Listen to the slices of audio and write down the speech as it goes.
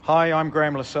Hi, I'm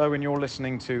Graham Lasso, and you're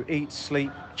listening to Eat,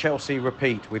 Sleep, Chelsea,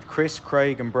 Repeat with Chris,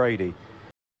 Craig and Brady.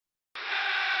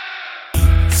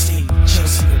 Eat, sleep,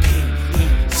 Chelsea, repeat.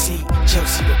 Eat, sleep,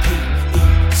 Chelsea, repeat.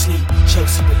 Eat, sleep,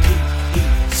 Chelsea, repeat.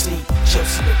 Eat, sleep,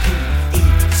 Chelsea, repeat.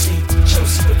 Eat, sleep,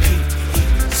 Chelsea, repeat.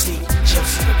 Eat, sleep,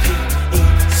 Chelsea, repeat.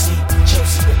 Eat, sleep,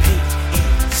 Chelsea, repeat.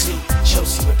 Eat, sleep,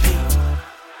 Chelsea, repeat.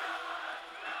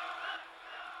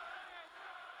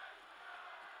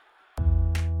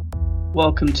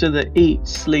 Welcome to the Eat,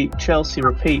 Sleep, Chelsea,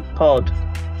 Repeat pod.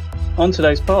 On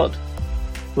today's pod,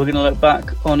 we're going to look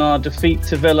back on our defeat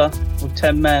to Villa with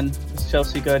 10 men as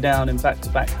Chelsea go down in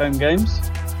back-to-back home games.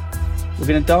 We're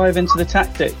going to dive into the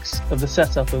tactics of the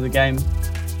setup of the game.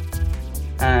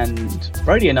 And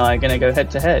Brady and I are going to go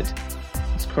head-to-head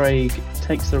as Craig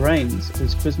takes the reins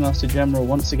as Quizmaster General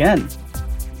once again.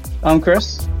 I'm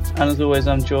Chris, and as always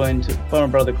I'm joined by my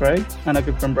brother Craig and our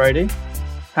good friend Brady.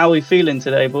 How are we feeling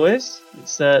today, boys?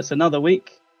 It's another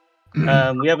week. We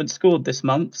haven't scored this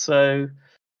month, so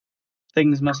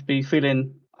things must be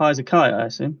feeling high as a kite, I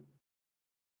assume.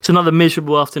 It's another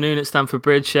miserable afternoon at Stamford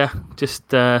Bridge. Yeah,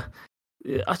 I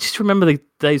just remember the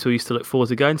days where we used to look forward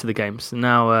to going to the games, and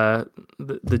now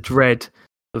the dread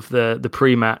of the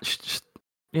pre-match.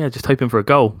 Just hoping for a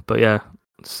goal. But yeah,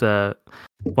 it's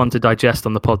one to digest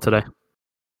on the pod today.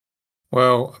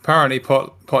 Well, apparently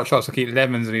Pot tries to keep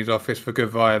lemons in his office for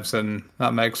good vibes, and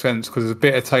that makes sense because there's a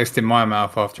bitter taste in my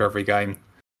mouth after every game.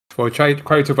 Well, Craig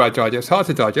talked about digest. It's hard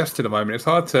to digest at the moment. It's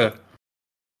hard to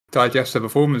digest the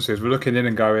performances. We're looking in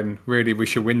and going, really, we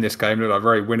should win this game. It looked like a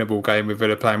very winnable game with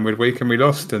Villa playing midweek, and we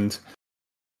lost. And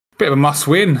a bit of a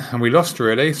must-win, and we lost,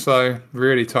 really. So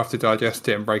really tough to digest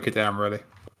it and break it down, really.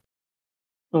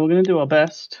 Well, we're going to do our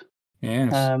best.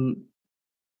 Yes.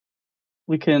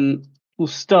 We'll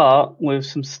start with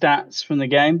some stats from the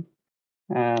game.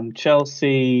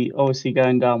 Chelsea obviously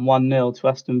going down 1-0 to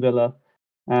Aston Villa.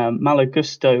 Malo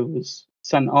Gusto was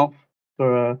sent off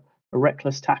for a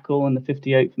reckless tackle in the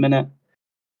 58th minute,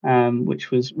 which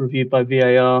was reviewed by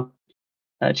VAR.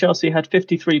 Chelsea had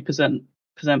 53%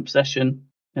 possession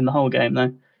in the whole game,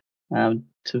 though,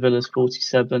 to Villa's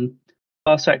 47%.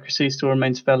 Pass accuracy still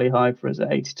remains fairly high for us at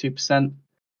 82%.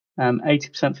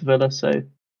 80% for Villa, so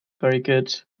very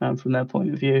good from their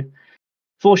point of view.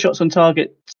 4 shots on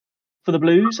target for the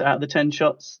Blues out of the 10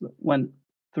 shots that went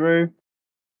through,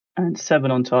 and 7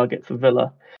 on target for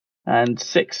Villa. And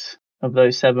 6 of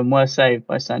those 7 were saved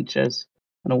by Sanchez,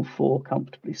 and all 4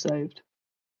 comfortably saved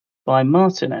by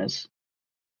Martinez.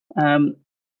 How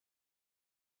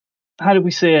did we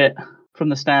see it from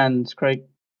the stands, Craig?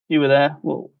 You were there.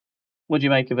 What do you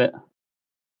make of it?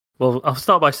 Well, I'll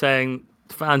start by saying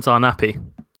fans aren't happy.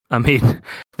 I mean,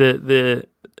 it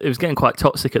was getting quite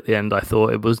toxic at the end. I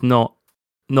thought it was not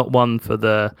one for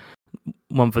the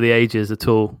ages at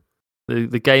all.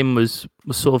 The game was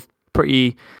sort of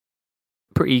pretty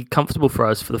comfortable for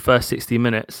us for the first 60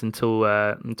 minutes until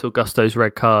Gusto's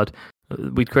red card.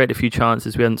 We'd created a few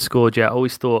chances. We hadn't scored yet. I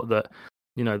always thought that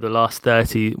the last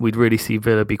 30 we'd really see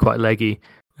Villa be quite leggy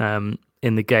in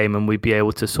the game, and we'd be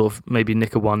able to sort of maybe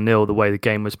nick a 1-0 the way the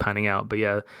game was panning out. But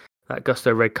yeah, that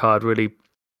Gusto red card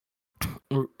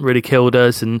really killed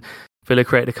us, and Villa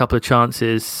created a couple of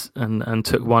chances and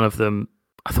took one of them.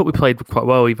 I thought we played quite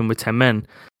well even with 10 men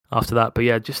after that, but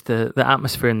yeah, just the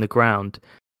atmosphere in the ground,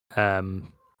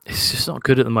 it's just not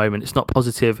good at the moment. It's not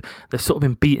positive. They've sort of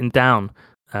been beaten down,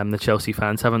 the Chelsea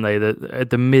fans, haven't they?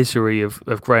 The misery of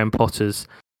Graham Potter's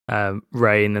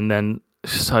reign, and then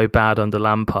so bad under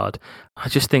Lampard. I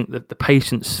just think that the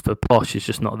patience for Posh is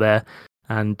just not there.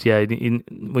 And yeah,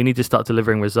 we need to start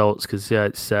delivering results because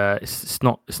it's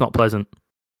not pleasant.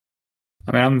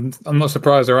 I mean, I'm not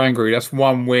surprised they're angry. That's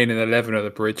 1 win in 11 at the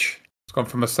Bridge. It's gone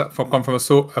from a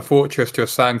fortress to a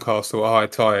sandcastle at high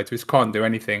tide. We just can't do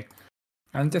anything.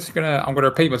 I'm gonna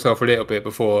repeat myself a little bit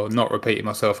before not repeating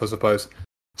myself, I suppose.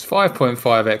 It's 5.5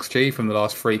 XG from the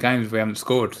last 3 games we haven't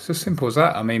scored. It's as simple as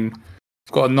that. I mean,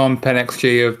 we've got a non-pen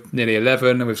XG of nearly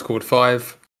 11 and we've scored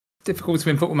 5. Difficult to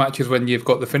win football matches when you've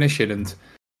got the finishing, and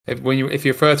if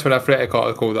you refer to an Athletic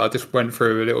article that I just went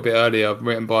through a little bit earlier,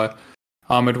 written by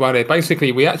Ahmed Wade, basically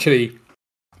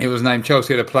it was named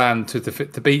Chelsea had a plan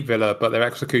to beat Villa, but their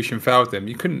execution failed them.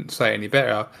 You couldn't say it any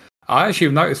better. I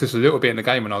actually noticed this a little bit in the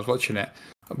game when I was watching it.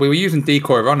 We were using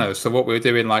decoy runners, so what we were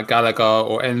doing, like Gallagher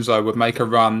or Enzo would make a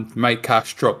run, make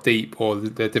Cash drop deep, or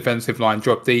the defensive line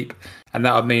drop deep, and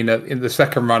that would mean that the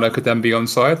second runner could then be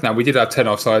onside. Now, we did have 10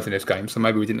 offsides in this game, so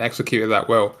maybe we didn't execute it that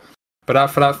well. But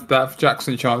for that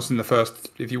Jackson chance in the first,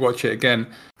 if you watch it again,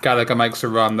 Gallagher makes a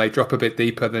run, they drop a bit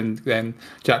deeper, then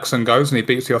Jackson goes and he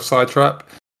beats the offside trap.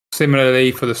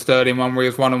 Similarly, for the Sterling one where he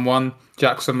was 1-on-1,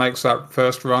 Jackson makes that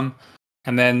first run.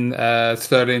 and then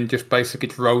Sterling just basically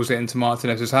rolls it into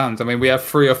Martinez's hands. I mean, we have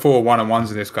 3 or 4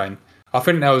 1-on-1s in this game. I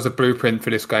think that was a blueprint for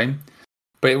this game,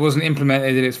 but it wasn't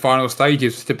implemented in its final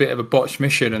stages. It's a bit of a botched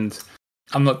mission, and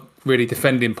I'm not really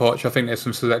defending Poch. I think there's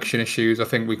some selection issues. I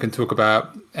think we can talk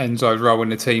about Enzo's role in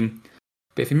the team.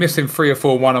 But if you're missing 3 or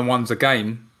 4 1-on-1s a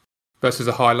game versus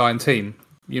a high-line team,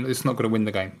 it's not going to win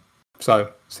the game.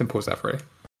 So, simple as that, really.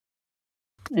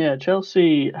 Yeah,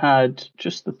 Chelsea had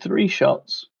just the 3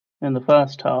 shots in the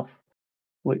first half,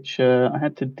 which I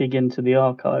had to dig into the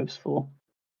archives for.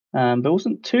 But it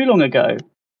wasn't too long ago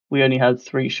we only had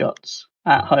 3 shots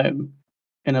at home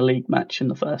in a league match in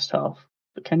the first half.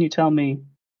 But can you tell me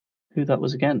who that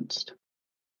was against?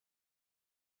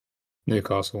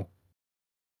 Newcastle.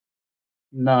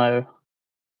 No.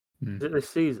 Is it this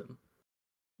season?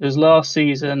 It was last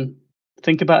season.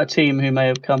 Think about a team who may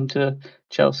have come to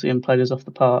Chelsea and played us off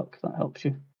the park. That helps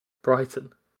you.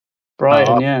 Brighton.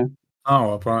 Brighton, yeah. Oh,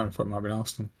 well, Brighton. I thought it might have been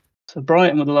Aston. So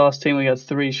Brighton were the last team we had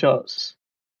 3 shots.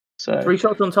 So 3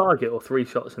 shots on target or 3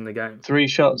 shots in the game? 3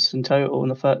 shots in total in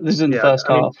the first. This is in the first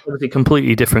half. Obviously,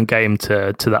 completely different game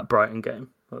to that Brighton game.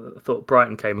 I thought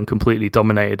Brighton came and completely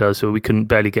dominated us, so we couldn't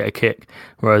barely get a kick.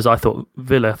 Whereas I thought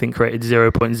Villa, created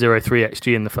 0.03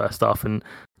 XG in the first half and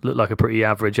looked like a pretty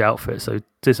average outfit. So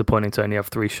disappointing to only have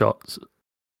 3 shots.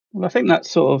 Well, I think that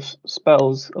sort of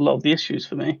spells a lot of the issues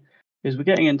for me. Is we're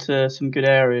getting into some good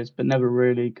areas, but never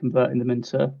really converting them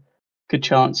into good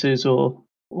chances or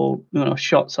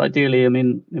shots. Ideally, I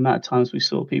mean, the amount of times we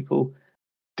saw people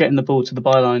getting the ball to the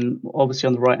byline, obviously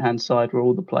on the right hand side where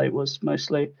all the play was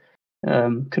mostly.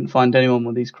 Couldn't find anyone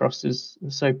with these crosses.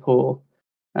 They're so poor.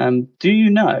 Do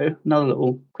you know, another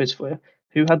little quiz for you,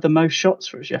 who had the most shots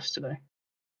for us yesterday?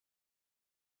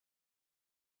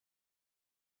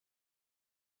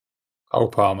 Cole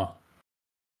Palmer.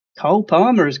 Cole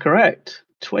Palmer is correct.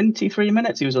 23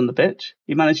 minutes he was on the pitch.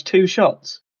 He managed 2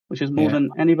 shots, which is more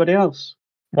than anybody else.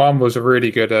 One was a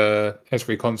really good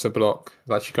Esri Konsa block. It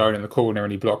was actually going in the corner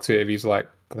and he blocked it. If he's like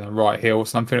right heel or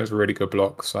something, it was a really good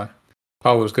block. So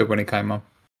Cole was good when he came on.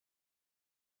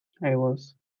 He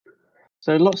was.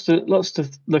 So lots to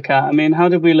look at. I mean, how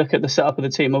did we look at the setup of the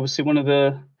team? Obviously,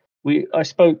 I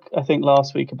spoke, I think,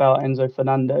 last week about Enzo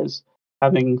Fernandez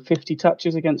having 50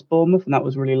 touches against Bournemouth, and that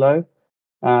was really low.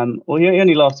 He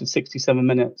only lasted 67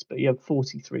 minutes, but he had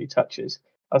 43 touches.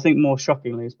 I think more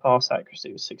shockingly, his pass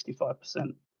accuracy was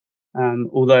 65%.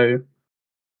 Although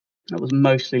that was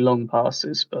mostly long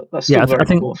passes, but that's still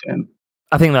very poor for him.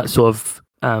 I think that's sort of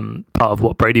part of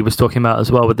what Brady was talking about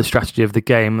as well with the strategy of the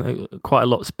game. Quite a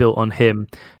lot's built on him.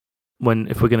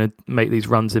 If we're going to make these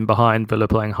runs in behind, Villa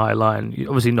playing high line, you're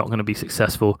obviously not going to be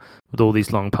successful with all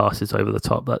these long passes over the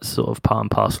top. That's sort of part and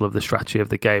parcel of the strategy of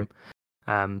the game.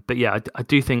 But yeah, I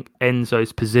do think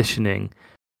Enzo's positioning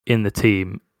in the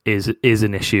team is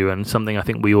an issue and something I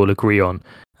think we all agree on.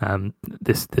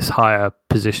 This higher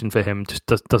position for him just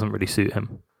doesn't really suit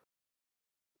him.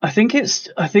 I think there's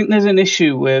an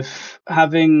issue with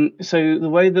having, so the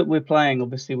way that we're playing,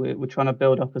 obviously we're trying to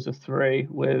build up as a 3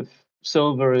 with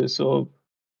Silva is sort of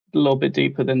a little bit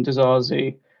deeper than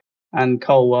Dizazi and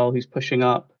Colwell who's pushing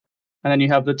up. And then you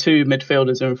have the 2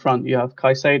 midfielders in front. You have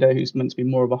Caicedo, who's meant to be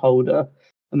more of a holder,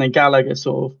 and then Gallagher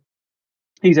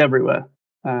he's everywhere.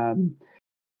 And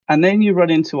then you run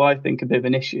into, I think, a bit of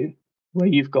an issue where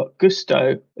you've got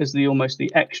Gusto as almost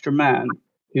the extra man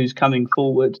who's coming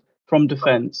forward from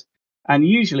defence. And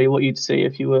usually what you'd see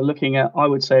if you were looking at, I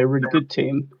would say, a really good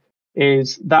team,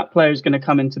 is that player is going to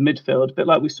come into midfield, a bit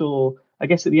like we saw, I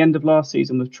guess, at the end of last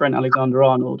season with Trent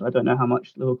Alexander-Arnold. I don't know how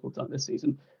much Liverpool done this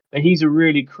season, but he's a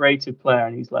really creative player,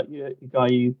 and he's like a guy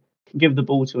you can give the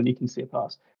ball to and you can see a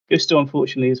pass. Gusto,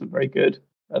 unfortunately, isn't very good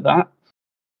at that.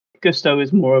 Gusto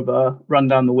is more of a run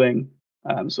down the wing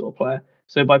sort of player.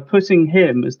 So by putting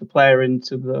him as the player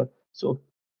into the sort of,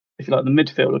 if you like, the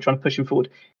midfield or trying to push him forward,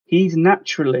 he's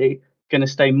naturally going to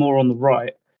stay more on the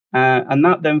right. And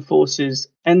that then forces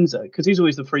Enzo, because he's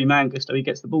always the free man, Gusto, he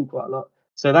gets the ball quite a lot.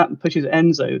 So that pushes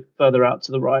Enzo further out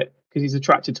to the right because he's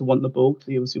attracted to want the ball.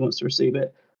 So he obviously wants to receive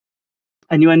it.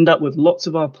 And you end up with lots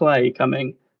of our play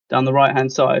coming down the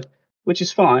right-hand side, which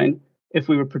is fine if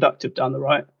we were productive down the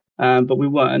right. But we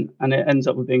weren't. And it ends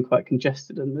up with being quite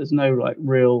congested. And there's no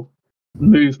real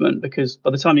movement because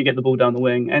by the time you get the ball down the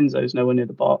wing, Enzo's nowhere near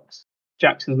the box.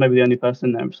 Jackson's maybe the only person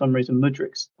in there. And for some reason,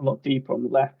 Mudrik's a lot deeper on the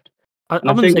left. I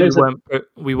wouldn't say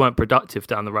we weren't productive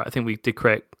down the right. I think we did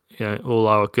create all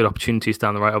our good opportunities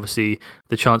down the right. Obviously,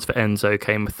 the chance for Enzo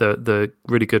came with the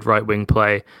really good right wing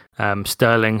play.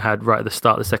 Sterling had right at the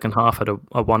start of the second half had a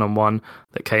 1-on-1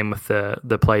 that came with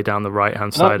the play down the right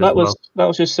hand side. That was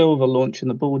just Silva launching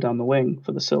the ball down the wing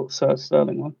for the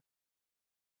Sterling one.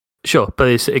 Sure, but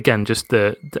it's again just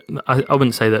I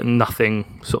wouldn't say that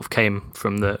nothing sort of came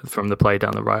from the play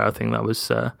down the right. I think that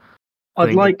was.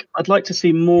 I'd like to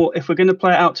see more. If we're going to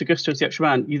play it out to Gusto as the extra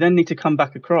man, you then need to come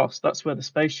back across. That's where the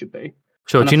space should be.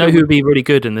 Sure. And Do you know who would be really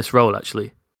good in this role?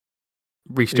 Actually,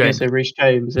 Reece James. Say Reece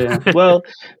James, yeah. Well,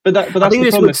 but that's I think the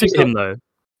this problem. would suit him though.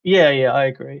 Yeah, I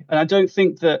agree, and I don't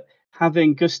think that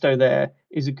having Gusto there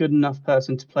is a good enough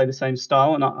person to play the same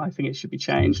style, and I think it should be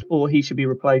changed, or he should be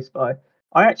replaced by.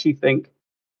 I actually think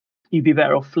you'd be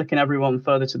better off flicking everyone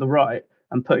further to the right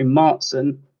and putting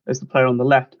Martson as the player on the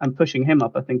left and pushing him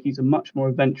up. I think he's a much more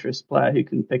adventurous player who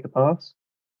can pick a pass.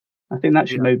 I think that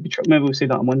should maybe we'll see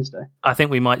that on Wednesday. I think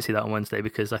we might see that on Wednesday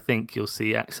because I think you'll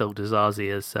see Axel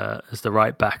Disasi as the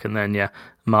right back, and then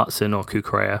Martson or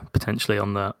Kukurea potentially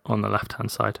on the left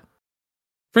hand side.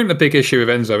 I think the big issue with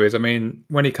Enzo is, I mean,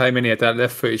 when he came in, he had that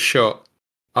left-footed shot.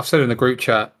 I've said in the group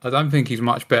chat, I don't think he's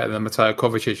much better than Mateo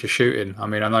Kovacic at shooting. I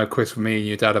mean, I know Chris, me and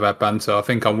your dad have had banter. I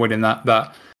think I'm winning that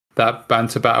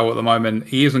banter battle at the moment.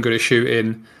 He isn't good at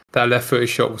shooting. That left-footed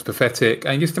shot was pathetic.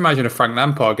 And just imagine if Frank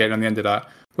Lampard getting on the end of that.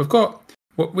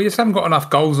 We just haven't got enough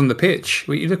goals on the pitch.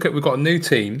 We've got a new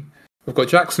team. We've got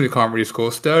Jackson who can't really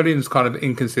score. Sterling's kind of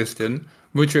inconsistent.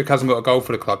 Mudryk hasn't got a goal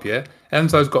for the club yet.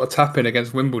 Enzo's got a tap in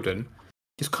against Wimbledon.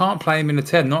 Just can't play him in the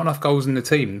 10. Not enough goals in the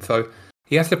team. So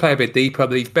he has to play a bit deeper.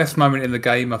 His best moment in the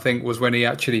game, I think, was when he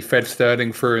actually fed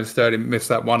Sterling through and Sterling missed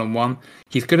that one-on-one.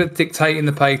 He's good at dictating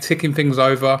the play, ticking things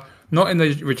over. Not in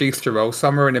the Regista role,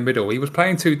 somewhere in the middle. He was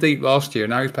playing too deep last year.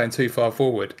 Now he's playing too far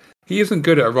forward. He isn't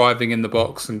good at arriving in the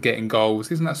box and getting goals.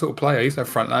 He isn't that sort of player. He's no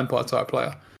Frank Lampard type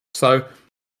player. So,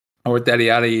 or a Dele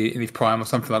Alli in his prime or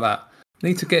something like that.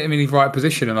 Need to get him in his right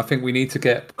position, and I think we need to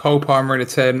get Cole Palmer in a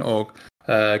 10 or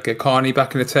get Carney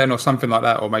back in a 10 or something like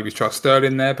that, or maybe try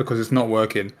Sterling there because it's not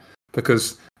working.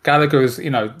 Because Gallagher is,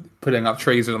 putting up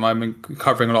trees at the moment,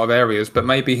 covering a lot of areas, but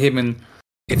maybe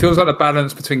it feels like the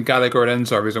balance between Gallagher and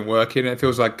Enzo isn't working. It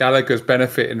feels like Gallagher's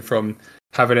benefiting from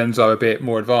having Enzo a bit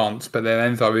more advanced, but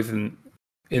then Enzo isn't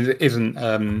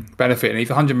benefiting. He's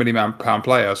a £100 million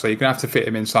player, so you're going to have to fit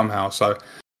him in somehow. So,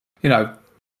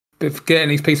 if getting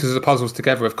these pieces of puzzles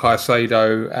together with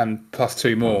Caicedo and plus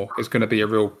two more is going to be a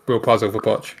real puzzle for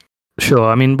Poch.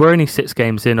 Sure. I mean, we're only 6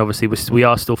 games in. Obviously, we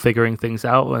are still figuring things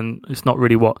out, and it's not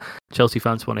really what Chelsea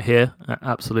fans want to hear.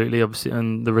 Absolutely, obviously,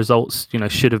 and the results,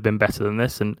 should have been better than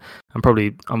this, and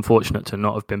probably unfortunate to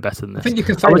not have been better than this. I think you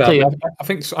can say that. I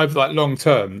think over long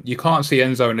term, you can't see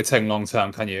Enzo in the 10 long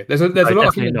term, can you? There's a lot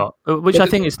of things, not. Which I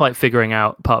think is like figuring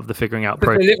out part of the figuring out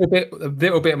process. A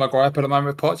little bit of my gripe at the moment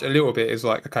with Poch. A little bit is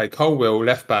like, okay, Colwill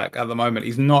left back at the moment.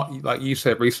 He's not, like you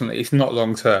said recently, it's not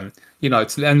long term.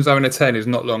 Enzo in a 10 is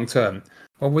not long term.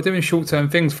 Well, we're doing short term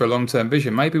things for a long term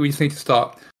vision. Maybe we just need to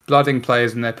start blooding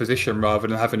players in their position rather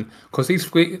than having, because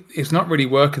it's not really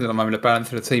working at the moment to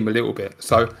balance the team a little bit.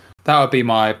 So that would be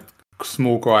my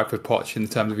small gripe with Poch in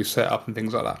terms of his setup and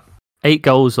things like that. 8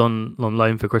 goals on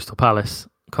loan for Crystal Palace.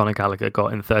 Conor Gallagher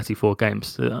got in 34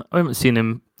 games. I haven't seen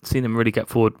him really get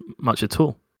forward much at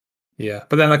all. Yeah,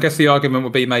 but then I guess the argument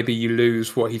would be maybe you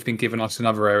lose what he's been giving us in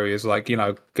other areas, like,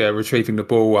 retrieving the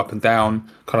ball up and down,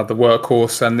 kind of the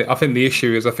workhorse. And I think the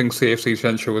issue is, I think CFC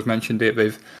Central has mentioned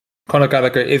it, Conor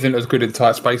Gallagher isn't as good in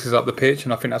tight spaces up the pitch,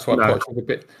 and I think that's why Poch was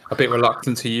a bit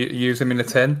reluctant to use him in a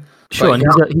 10. Sure, and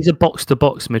he's a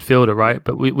box-to-box midfielder, right?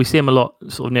 But we see him a lot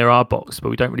sort of near our box, but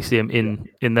we don't really see him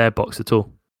in their box at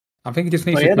all. I think he just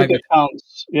needs to make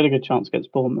He had a good chance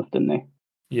against Bournemouth, didn't he?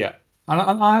 Yeah. And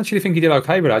I actually think he did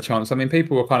okay with that chance. I mean,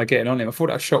 people were kind of getting on him. I thought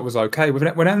that shot was okay. With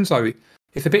Enzo,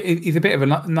 he's a bit of a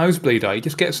nosebleeder. He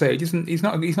just gets there. He's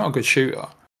not a good shooter.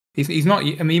 He's not.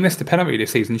 I mean, he missed a penalty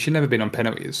this season. He should never been on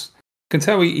penalties. You can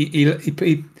tell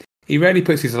he rarely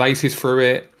puts his laces through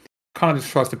it. Kind of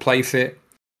just tries to place it.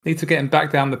 Need to get him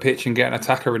back down the pitch and get an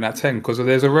attacker in that 10, because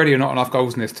there's already not enough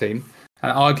goals in this team,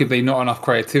 and arguably not enough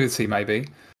creativity maybe.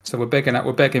 So we're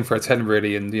begging for a 10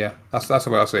 really, and yeah, that's the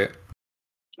way I see it.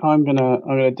 I'm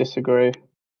gonna disagree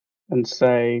and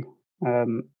say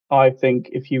I think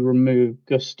if you remove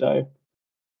Gusto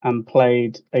and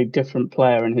played a different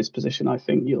player in his position, I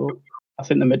think the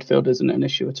midfield isn't an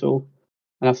issue at all.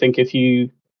 And I think if you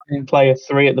play a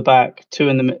 3 at the back,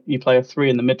 you play a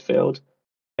 3 in the midfield,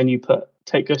 and you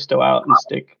take Gusto out and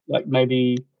stick like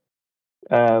maybe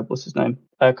what's his name,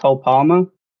 Cole Palmer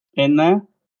in there.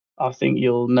 I think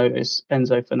you'll notice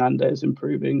Enzo Fernandez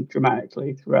improving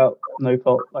dramatically throughout, no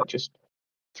fault, like just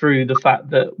through the fact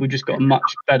that we just got a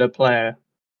much better player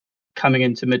coming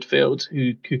into midfield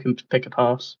who can pick a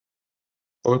pass.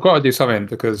 Well, we've got to do something,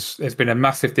 because there's been a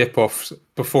massive dip off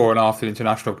before and after the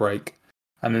international break,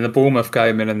 and in the Bournemouth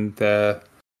game and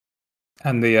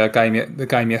And the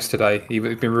game yesterday, he's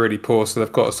been really poor, so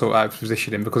they've got to sort out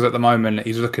position him because at the moment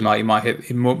he's looking like he might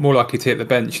hit more likely to hit the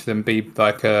bench than be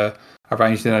like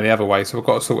arranged in any other way. So we've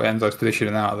got to sort Enzo's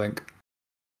positioning out, I think.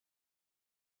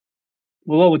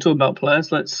 Well, while we're talking about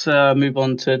players, let's move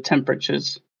on to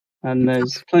temperatures. And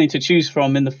there's plenty to choose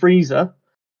from in the freezer.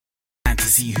 And to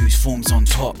see whose form's on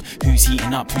top, who's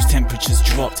heating up, whose temperature's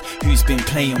dropped, who's been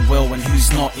playing well and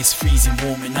who's not. It's freezing,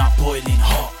 warming up, boiling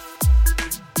hot.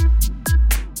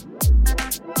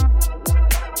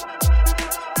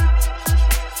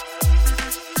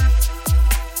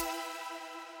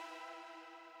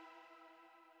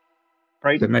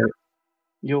 Brady,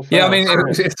 yeah, I mean,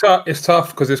 it's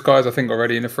tough because this guy's, I think,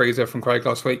 already in the freezer from Craig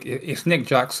last week. It's Nick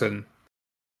Jackson.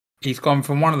 He's gone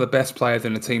from one of the best players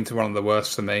in the team to one of the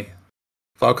worst for me.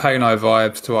 Volcano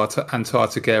vibes to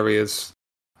Tartaglia's.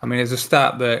 I mean, there's a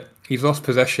stat that he's lost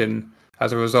possession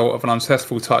as a result of an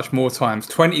unsuccessful touch more times,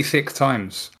 26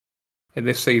 times in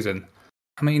this season.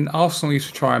 I mean, Arsenal used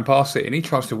to try and pass it, and he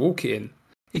tries to walk it in.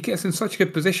 He gets in such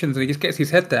good positions, and he just gets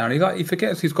his head down. He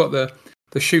forgets he's got the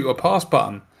shoot or pass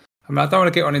button. I mean, I don't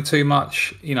want to get on him too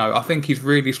much. You know, I think he's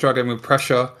really struggling with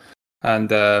pressure,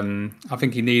 and I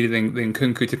think he needed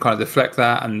Nkunku to kind of deflect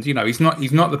that. And you know, he's not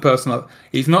the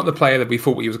player that we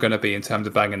thought he was going to be in terms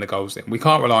of banging the goals in. We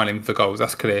can't rely on him for goals.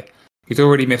 That's clear. He's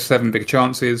already missed 7 big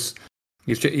chances.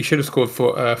 He should have scored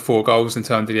 4 goals in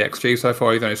terms of the XG so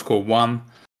far. He's only scored 1.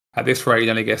 At this rate, he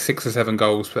only gets 6 or 7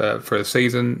 goals for a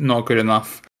season. Not good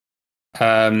enough.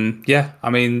 Yeah, I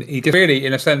mean, he just really,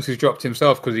 in a sense, he's dropped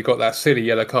himself because he got that silly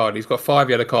yellow card. He's got 5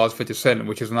 yellow cards for dissent,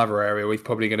 which is another area where he's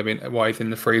probably going to be wide in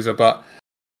the freezer. But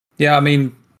yeah, I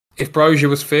mean, if Brozier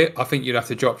was fit, I think you'd have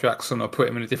to drop Jackson or put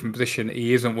him in a different position.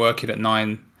 He isn't working at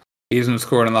 9. He isn't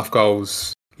scoring enough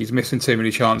goals. He's missing too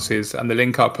many chances, and the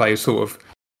link-up play is sort of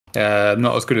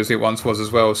not as good as it once was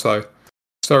as well. So,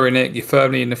 sorry, Nick, you're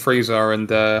firmly in the freezer, and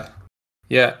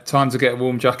yeah, time to get a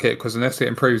warm jacket because unless it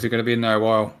improves, you're going to be in there a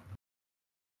while.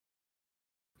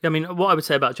 I mean, what I would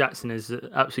say about Jackson is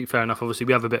absolutely fair enough. Obviously,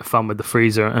 we have a bit of fun with the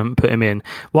freezer and put him in.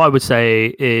 What I would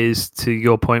say is, to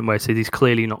your point where it says he's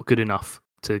clearly not good enough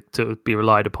to be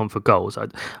relied upon for goals.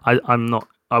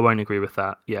 I won't agree with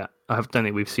that yet. Don't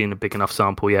think we've seen a big enough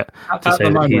sample yet to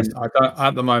say that he's...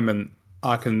 At the moment,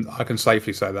 I can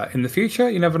safely say that. In the future,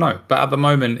 you never know. But at the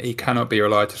moment, he cannot be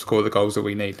relied to score the goals that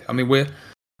we need. I mean,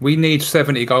 we need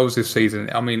 70 goals this season.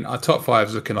 I mean, our top 5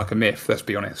 is looking like a myth, let's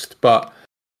be honest. But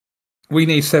we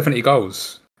need 70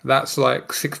 goals. That's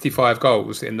like 65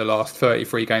 goals in the last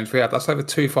 33 games we had. That's over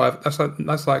 2-5.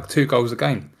 That's like 2 goals a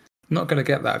game. Not going to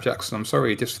get that, Jackson. I'm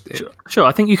sorry. Sure.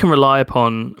 I think you can rely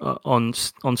upon on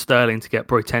Sterling to get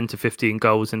probably 10 to 15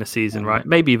 goals in a season, right?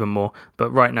 Maybe even more. But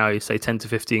right now, you say 10 to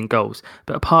 15 goals.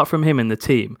 But apart from him in the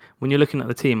team, when you're looking at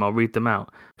the team, I'll read them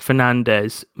out: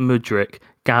 Fernandes, Mudryk,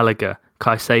 Gallagher,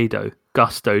 Caicedo,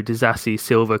 Gusto, Disasi,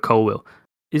 Silva, Colwill.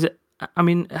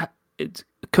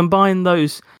 Combine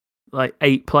those like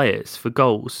 8 players for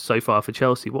goals so far for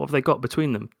Chelsea. What have they got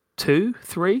between them? 2,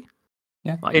 3?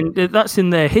 Yeah, that's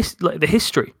in their the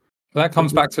history. That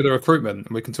comes back to the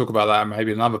recruitment. We can talk about that in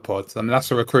maybe another pod. I mean, that's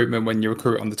a recruitment when you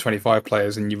recruit under 25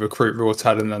 players and you recruit raw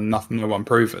talent and no one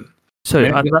proven. So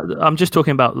I'm just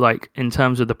talking about like in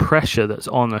terms of the pressure that's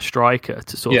on a striker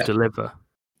to sort of deliver.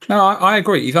 No, I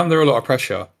agree. He's under a lot of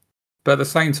pressure, but at the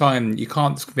same time, you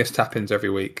can't miss tap-ins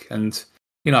every week. And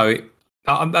you know,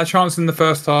 that chance in the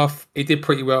first half, he did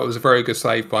pretty well. It was a very good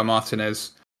save by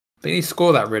Martinez. But he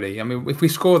scored that, really. I mean, if we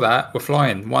score that, we're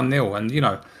flying 1-0. And, you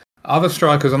know, other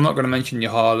strikers, I'm not going to mention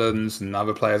your Haalands and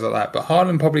other players like that, but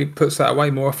Haaland probably puts that away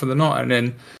more often than not. And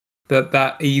then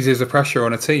that eases the pressure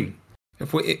on a team.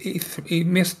 If he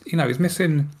missed, you know, he's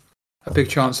missing a big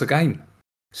chance a game.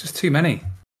 It's just too many.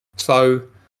 So,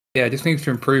 yeah, just needs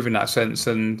to improve in that sense.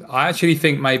 And I actually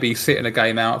think maybe sitting a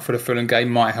game out for the Fulham game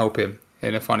might help him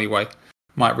in a funny way.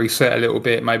 Might reset a little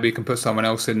bit. Maybe we can put someone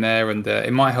else in there, and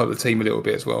it might help the team a little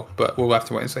bit as well. But we'll have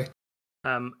to wait and see.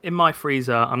 In my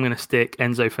freezer, I'm going to stick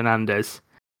Enzo Fernandez.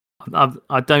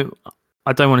 I don't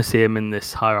want to see him in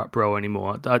this higher up role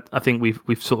anymore. I think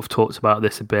we've sort of talked about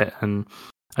this a bit, and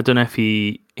I don't know if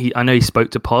I know he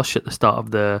spoke to Posh at the start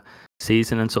of the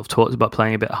season and sort of talked about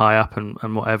playing a bit high up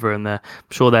and whatever. And I'm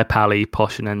sure they're pally,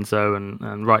 Posh and Enzo,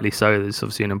 and rightly so. There's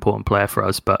obviously an important player for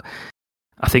us, but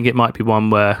I think it might be one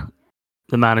where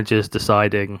the manager's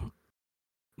deciding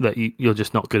that you're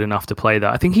just not good enough to play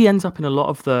that. I think he ends up in a lot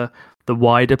of the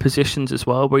wider positions as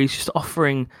well, where he's just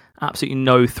offering absolutely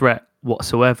no threat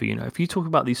whatsoever. You know, if you talk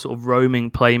about these sort of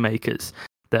roaming playmakers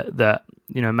that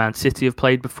you know Man City have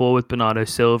played before with Bernardo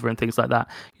Silva and things like that,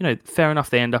 you know, fair enough,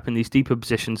 they end up in these deeper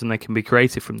positions and they can be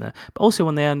creative from there. But also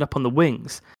when they end up on the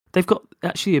wings, they've got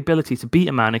actually the ability to beat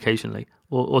a man occasionally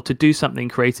or to do something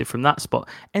creative from that spot.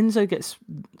 Enzo gets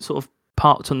sort of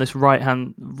parked on this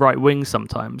right wing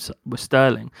sometimes with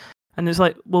Sterling. And it's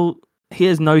like, well, he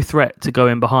has no threat to go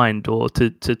in behind or to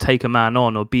take a man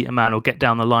on or beat a man or get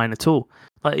down the line at all.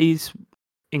 Like, he's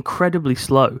incredibly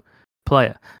slow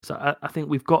player. So I think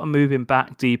we've got to move him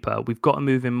back deeper. We've got to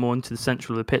move him more into the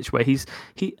central of the pitch where he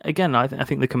again, I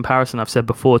think the comparison I've said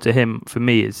before to him for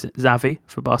me is Xavi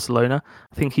for Barcelona.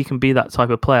 I think he can be that type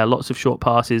of player. Lots of short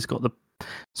passes, got the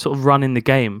sort of run in the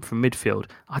game from midfield.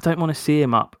 I don't want to see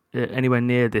him up anywhere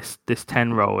near this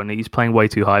 10 role, and he's playing way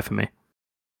too high for me.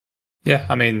 Yeah,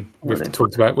 I mean, we've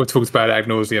talked about it ad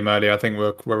nauseum earlier. I think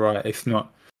we're right.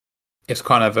 It's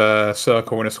kind of a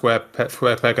circle and a square peg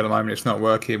at the moment. It's not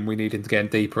working. We need him to get in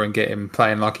deeper and get him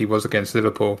playing like he was against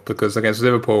Liverpool, because against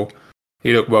Liverpool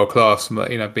he looked world class.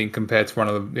 Being compared to one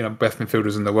of the best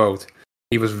midfielders in the world,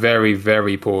 he was very,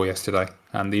 very poor yesterday,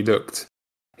 and he was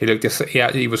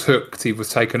hooked. He was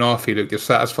taken off. He looked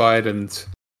dissatisfied, and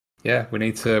yeah, we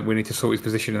need to sort his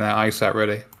position in that ASAP.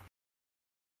 Really,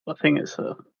 I think it's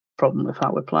a problem with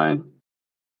how we're playing,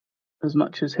 as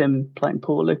much as him playing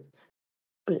poorly.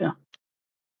 But yeah.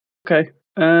 Okay.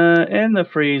 In the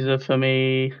freezer for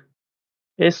me,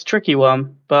 it's a tricky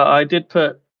one, but I did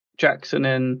put Jackson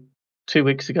in 2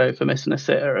 weeks ago for missing a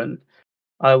sitter, and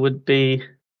I would be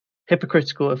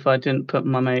hypocritical if I didn't put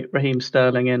my mate Raheem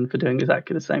Sterling in for doing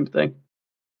exactly the same thing.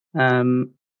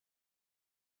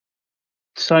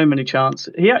 So many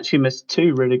chances. He actually missed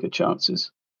 2 really good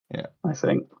chances. Yeah, I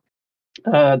think.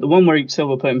 The one where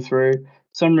Silva put him through, for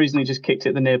some reason he just kicked it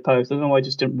at the near post. I don't know why he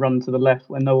just didn't run to the left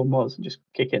where no one was and just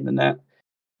kick it in the net.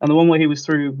 And the one where he was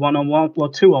through 1-on-1, well,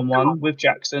 2-on-1 with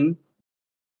Jackson,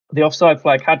 the offside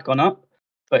flag had gone up,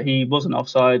 but he wasn't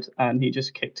offside and he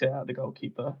just kicked it at the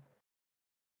goalkeeper.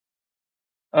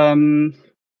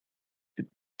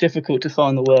 Difficult to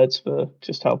find the words for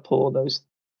just how poor those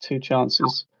 2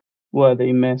 chances were that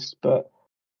he missed, but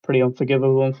pretty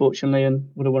unforgivable, unfortunately, and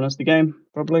would have won us the game,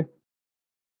 probably.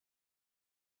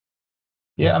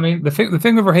 Yeah, I mean, the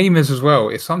thing with Raheem is as well,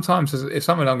 it's sometimes it's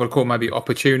something I'm going to call maybe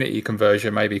opportunity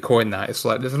conversion, maybe coin that. It's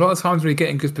like there's a lot of times when you get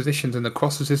in good positions and the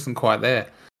crosses isn't quite there,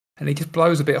 and he just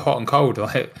blows a bit hot and cold.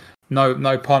 Like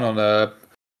no pun on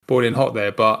boiling hot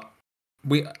there, but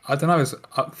I don't know.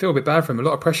 I feel a bit bad for him. A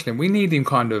lot of pressure on him. We need him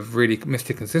kind of really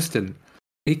Mr. Consistent.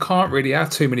 He can't really have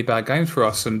too many bad games for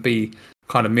us and be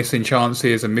kind of missing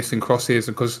chances and missing crosses,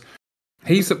 because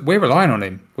we're relying on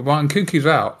him. But when Nkunku's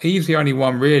out, he's the only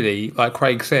one really, like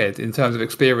Craig said, in terms of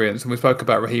experience, and we spoke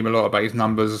about Raheem a lot about his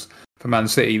numbers for Man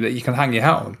City, that you can hang your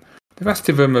hat on. The rest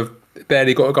of them have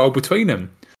barely got a goal between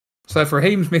them. So if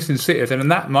Raheem's missing sitters, and in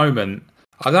that moment,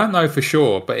 I don't know for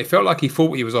sure, but it felt like he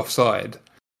thought he was offside.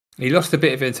 He lost a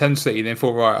bit of intensity and then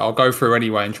thought, right, I'll go through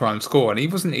anyway and try and score. And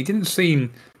he didn't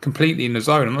seem completely in the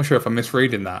zone. I'm not sure if I'm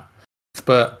misreading that.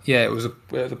 But yeah, it was a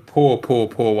poor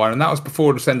one. And that was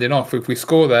before the sending off. If we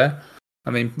score there,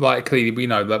 I mean, likely we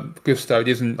know that Gusto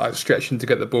isn't like stretching to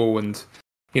get the ball, and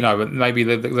maybe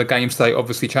the game state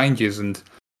obviously changes. And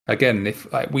again, if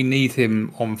we need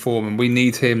him on form, and we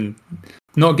need him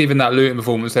not giving that Luton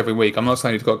performance every week. I'm not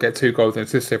saying he's got to get 2 goals and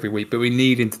assists every week, but we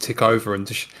need him to tick over and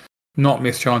to not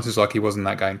miss chances like he was in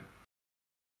that game.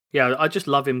 Yeah, I just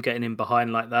love him getting in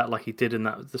behind like that, like he did in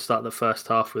the start of the first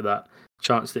half with that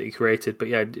chance that he created. But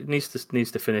yeah, it needs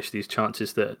to finish these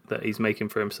chances that he's making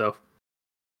for himself.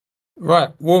 Right,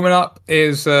 warming up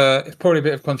is it's probably a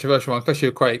bit of a controversial one, especially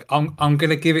with Craig. I'm going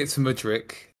to give it to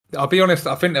Mudryk. I'll be honest,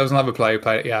 I think there was another player who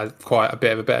played quite a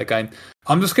bit of a better game.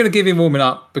 I'm just going to give him warming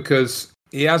up because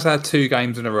he has had 2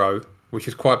 games in a row, which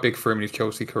is quite big for him in his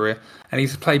Chelsea career, and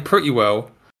he's played pretty well.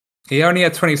 He only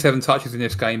had 27 touches in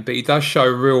this game, but he does show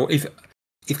real. He's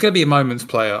going to be a moments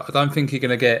player. I don't think he's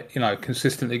going to get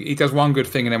consistently. He does one good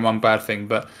thing and then one bad thing,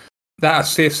 but that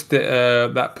assist,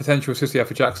 that potential assist he had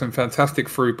for Jackson, fantastic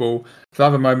through ball. The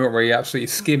other moment where he absolutely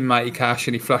skimmed Matty Cash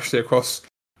and he flashed it across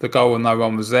the goal and no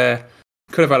one was there.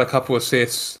 Could have had a couple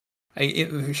assists.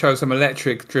 It shows some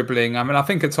electric dribbling. I mean, I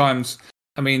think at times,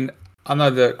 I know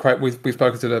that we've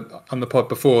spoken on the pod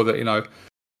before that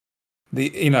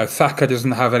Saka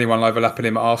doesn't have anyone overlapping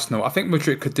him at Arsenal. I think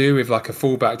Mudryk could do with like a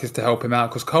fullback just to help him out,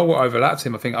 because Cole overlapped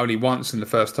him I think only once in the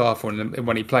first half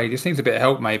when he played. He just needs a bit of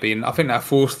help maybe, and I think that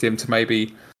forced him to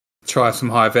maybe try some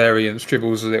high variance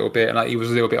dribbles a little bit, and he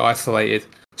was a little bit isolated.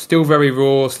 Still very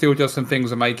raw, still does some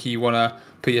things that make you want to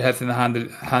put your head in the hand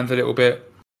a little bit.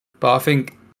 But I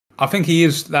think he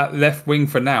is that left wing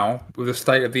for now, with the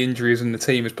state of the injuries in the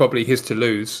team, is probably his to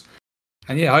lose.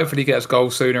 And yeah, hopefully he gets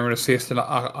goals sooner and assists. And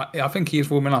I think he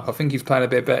is warming up. I think he's playing a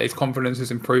bit better. His confidence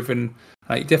is improving.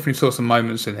 You definitely saw some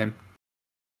moments in him.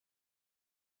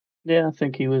 Yeah, I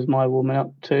think he was my warming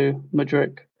up to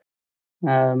Mudryk.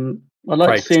 I'd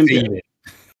like to see him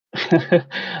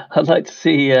I'd like to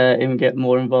see him get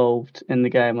more involved in the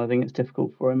game. I think it's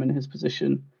difficult for him in his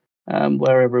position,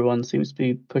 where everyone seems to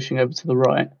be pushing over to the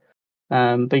right.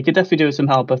 But he could definitely do with some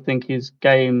help. I think his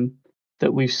game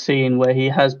that we've seen where he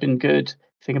has been good,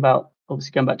 think about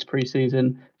obviously going back to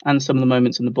pre-season and some of the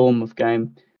moments in the Bournemouth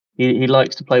game, he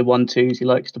likes to play 1-2s, he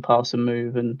likes to pass and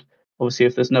move, and obviously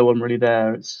if there's no one really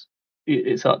there,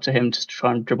 it's up to him just to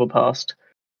try and dribble past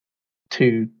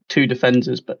two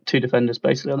defenders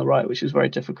basically on the right, which is very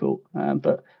difficult.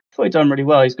 But I thought he'd done really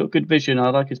well. He's got good vision. I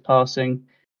like his passing.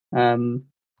 I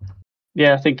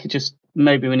think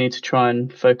maybe we need to try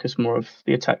and focus more of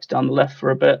the attacks down the left for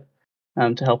a bit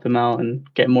to help him out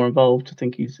and get more involved. I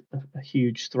think he's a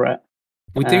huge threat.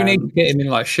 We do need to get him in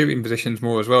like shooting positions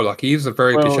more as well. Like he's a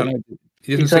very good shot.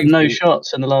 He's had no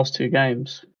shots in the last 2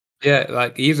 games. Yeah,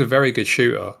 like he's a very good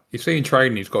shooter. You've seen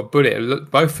training; he's got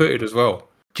bullet, both footed as well.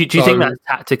 Do you think that's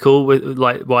tactical with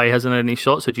like why he hasn't had any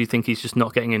shots, or do you think he's just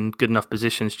not getting in good enough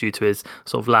positions due to his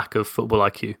sort of lack of football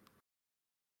IQ?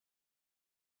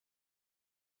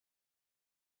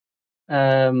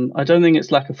 I don't think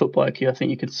it's lack of football IQ. I think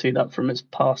you could see that from his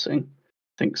passing.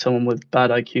 I think someone with bad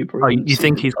IQ. You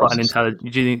think he's quite an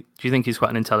intelligent? Do you think he's quite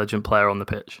an intelligent player on the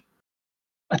pitch?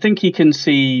 I think he can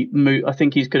see. I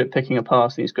think he's good at picking a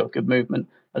pass, and he's got good movement.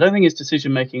 I don't think his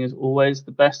decision making is always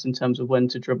the best in terms of when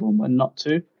to dribble and when not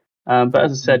to. But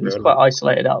as I said, he's quite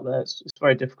isolated out there. It's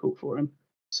very difficult for him.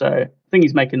 So I think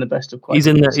he's making the best of quite. He's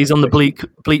on the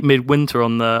bleak midwinter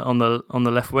on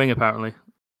the left wing apparently.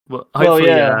 Well,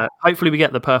 hopefully we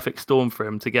get the perfect storm for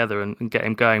him together and get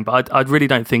him going. But I really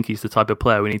don't think he's the type of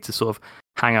player we need to sort of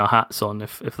hang our hats on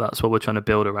if that's what we're trying to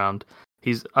build around.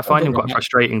 I find him quite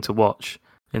frustrating to watch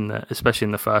especially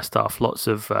in the first half. Lots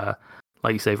of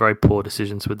like you say, very poor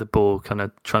decisions with the ball, kind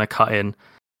of trying to cut in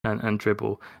and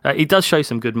dribble. He does show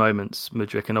some good moments,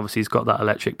 Mudryk, and obviously he's got that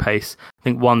electric pace. I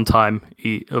think one time,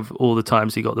 of all the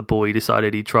times he got the ball, he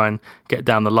decided he'd try and get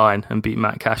down the line and beat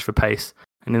Matt Cash for pace.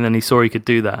 And then he saw he could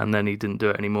do that, and then he didn't do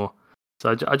it anymore.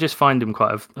 So I just find him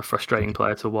quite a frustrating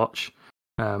player to watch.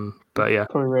 But yeah,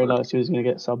 probably realised he was going to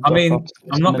get subbed. I mean,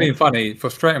 I'm not being funny.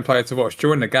 Frustrating player to watch.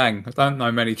 Join the gang. I don't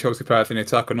know many Chelsea players in the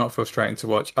attack are not frustrating to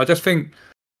watch. I just think,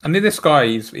 this guy,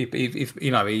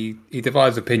 he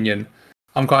divides opinion.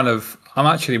 I'm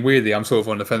actually weirdly, I'm sort of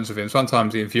on the fence with him.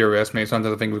 Sometimes he infuriates me.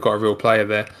 Sometimes I think we've got a real player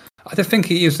there. I just think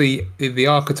he is the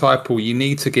archetypal. You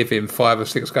need to give him 5 or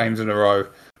 6 games in a row.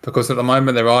 Because at the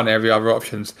moment there aren't every other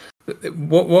options.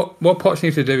 What Poch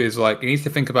needs to do is he needs to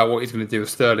think about what he's going to do with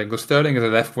Sterling, because Sterling is a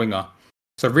left winger.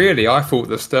 So really, I thought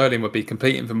that Sterling would be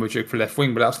competing for Mudryk for left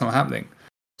wing, but that's not happening.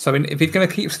 So if he's going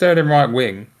to keep Sterling right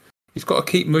wing, he's got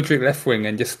to keep Mudryk left wing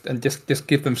and just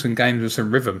give them some games with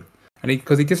some rhythm. And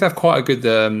because he does have quite a good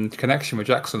connection with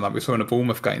Jackson, like we saw in the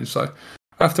Bournemouth game. So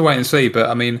I have to wait and see. But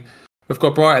I mean, we've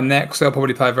got Brighton next. They'll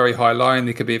probably play a very high line.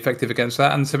 They could be effective against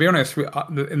that. And to be honest,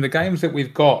 in the games that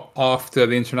we've got after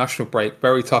the international break,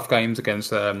 very tough games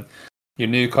against your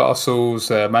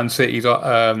Newcastles, Man City's,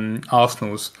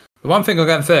 Arsenal's. The one thing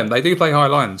against them, they do play high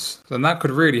lines. And that could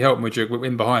really help Mudryk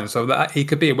in behind. So that he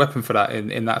could be a weapon for that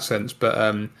in that sense. But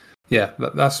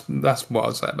that's what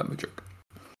I'd say about Mudryk.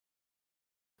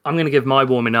 I'm going to give my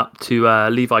warming up to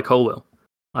Levi Colwill.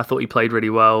 I thought he played really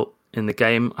well in the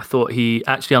game. I thought he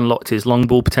actually unlocked his long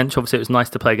ball potential. Obviously, it was nice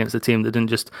to play against a team that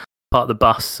didn't just park the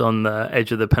bus on the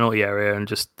edge of the penalty area and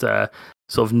just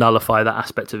sort of nullify that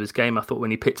aspect of his game. I thought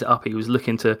when he picked it up, he was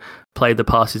looking to play the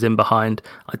passes in behind.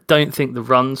 I don't think the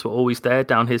runs were always there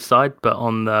down his side, but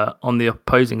on the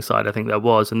opposing side, I think there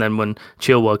was. And then when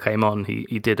Chilwell came on,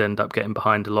 he did end up getting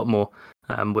behind a lot more,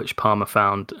 which Palmer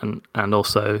found, and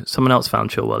also someone else found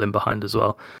Chilwell in behind as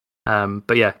well.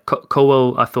 But yeah,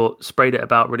 Colwill, I thought, sprayed it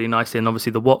about really nicely. And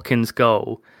obviously the Watkins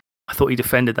goal, I thought he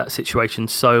defended that situation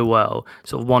so well,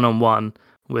 sort of one-on-one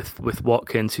with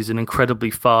Watkins, who's an incredibly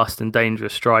fast and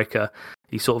dangerous striker.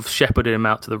 He sort of shepherded him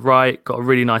out to the right, got a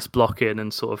really nice block in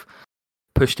and sort of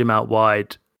pushed him out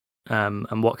wide.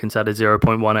 And Watkins had a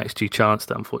 0.1 XG chance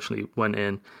that unfortunately went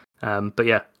in. But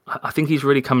yeah, I think he's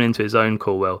really coming into his own,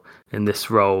 Colwill, in this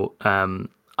role.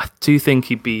 I do think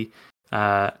he'd be...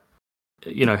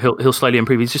 he'll slowly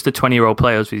improve. He's just a 20-year-old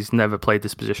player, so he's never played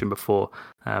this position before.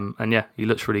 And yeah, he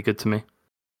looks really good to me.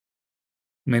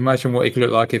 I mean, imagine what he could look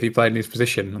like if he played in his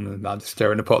position. I'm just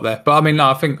stirring the pot there. But I mean, no,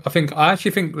 I actually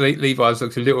think Levi's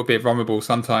looks a little bit vulnerable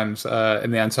sometimes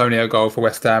in the Antonio goal for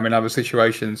West Ham. In other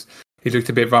situations, he looked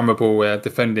a bit vulnerable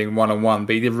defending one-on-one.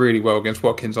 But he did really well against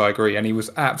Watkins, I agree. And he was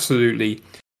absolutely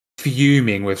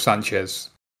fuming with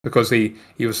Sanchez. Because he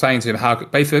was saying to him,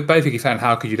 basically saying,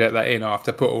 how could you let that in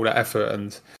after put all that effort?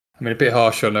 And I mean, a bit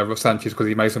harsh on Sanchez because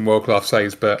he made some world-class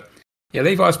saves, but yeah,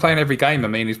 Levi's playing every game. I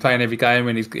mean, he's playing every game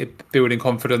and he's building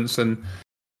confidence, and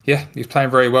yeah, he's playing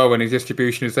very well when his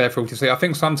distribution is there for all to see. I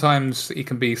think sometimes he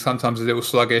can be a little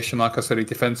sluggish, and like I said,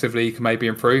 defensively he can maybe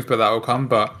improve, but that will come.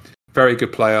 But very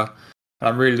good player. And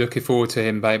I'm really looking forward to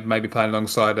him maybe playing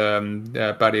alongside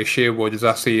Badia Shir or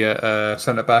Jazassi at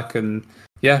centre back. And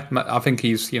yeah, I think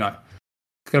he's going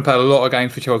to play a lot of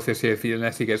games for Chelsea this year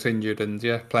unless he gets injured. And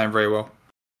yeah, playing very well.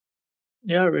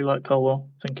 Yeah, I really like Colwell.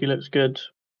 I think he looks good.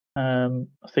 I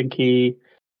think he's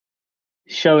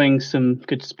showing some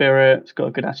good spirit. He's got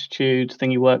a good attitude. I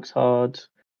think he works hard.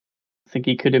 I think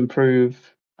he could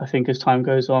improve. I think as time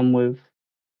goes on with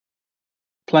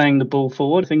playing the ball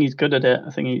forward, I think he's good at it.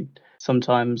 I think he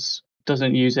sometimes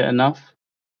doesn't use it enough.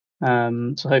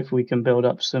 So hopefully we can build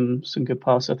up some good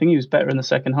passes. I think he was better in the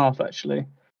second half actually.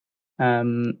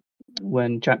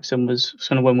 When Jackson was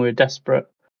kind of when we were desperate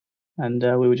and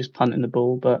we were just punting the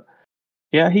ball. But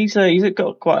yeah, he's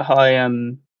got quite a high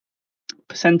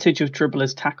percentage of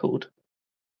dribblers tackled.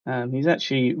 He's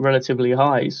actually relatively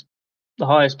high. He's the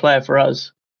highest player for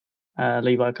us.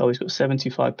 Levi Cole, he's got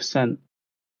 75%,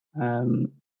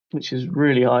 which is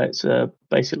really high. It's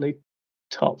basically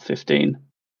top 15.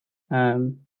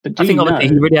 But I think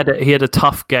obviously he had a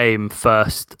tough game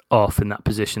first off in that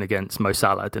position against Mo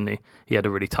Salah, didn't he? He had a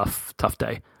really tough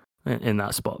day in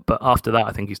that spot. But after that,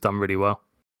 I think he's done really well.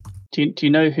 Do you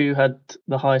know who had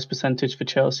the highest percentage for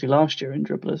Chelsea last year in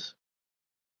dribblers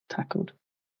tackled?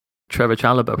 Trevor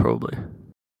Chalobah, probably.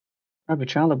 Trevor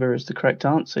Chalobah is the correct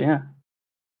answer, yeah.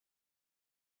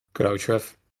 Good old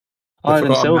Trev.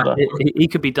 Ivan Silva. He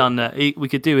could be done. We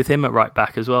could do with him at right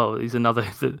back as well. He's another.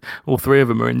 All three of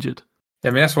them are injured. Yeah,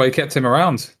 I mean that's why he kept him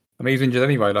around. I mean he's injured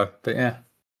anyway though. But yeah,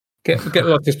 get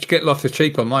Loftus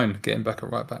Cheek on loan. Get him back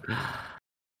at right back.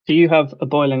 Do you have a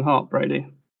boiling heart, Brady?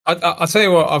 I tell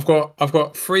you what, I've got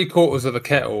 3/4 of a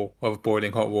kettle of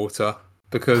boiling hot water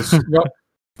because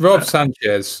Rob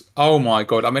Sanchez. Oh my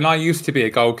god! I mean, I used to be a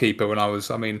goalkeeper when I was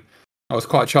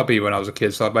quite chubby when I was a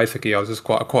kid. So basically, I was just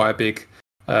quite a big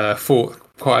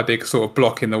quite a big sort of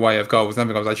block in the way of goals. I don't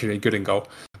think I was actually good in goal.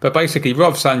 But basically,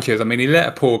 Rob Sanchez, I mean, he let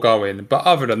a poor goal in. But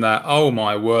other than that, oh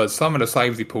my word, some of the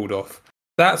saves he pulled off.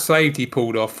 That save he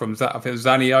pulled off from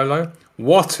Zaniolo,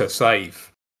 what a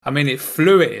save! I mean, it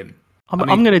flew at him.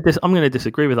 I'm going to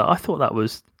disagree with that. I thought that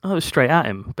was straight at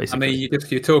him, basically. I mean,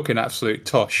 you're talking absolute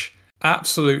tosh.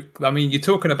 Absolute. I mean, you're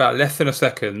talking about less than a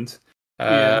second.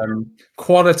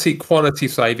 Quality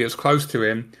save. It was close to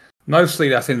him. Mostly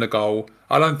that's in the goal.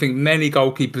 I don't think many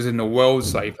goalkeepers in the world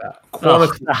save that.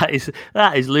 Quality.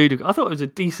 That is ludicrous. I thought it was a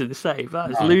decent save.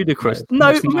 That is ludicrous.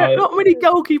 No, not many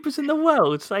goalkeepers in the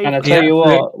world save. And I tell you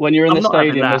what, when you're in the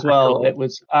stadium as well, it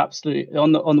was absolutely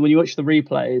on when you watch the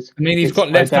replays. I mean, he's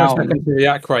got less than a second to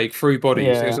react, Craig, through bodies.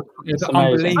 Yeah, it's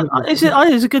unbelievable.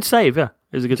 It's a good save. Yeah,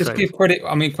 it's a good save. Just give credit.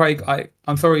 I mean, Craig,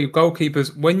 I'm sorry,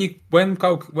 goalkeepers.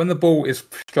 When the ball is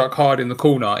struck hard in the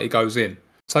corner, it goes in.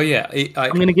 So yeah,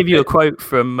 I'm going to give you a quote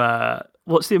from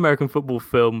what's the American football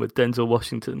film with Denzel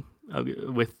Washington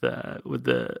with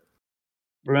the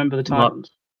Remember the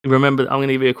Titans. I'm going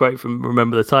to give you a quote from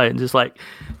Remember the Titans. It's like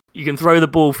you can throw the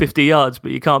ball 50 yards,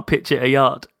 but you can't pitch it a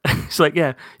yard. It's like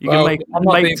you can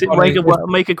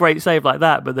make a great save like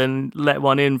that, but then let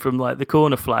one in from like the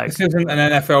corner flag. This isn't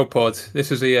an NFL pod.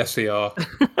 This is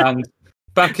ESCR, and.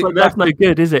 That's no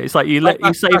good, is it? It's like you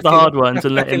save the hard ones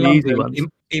and let in the easy ones.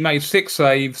 He made 6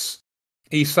 saves.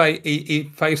 He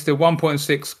faced a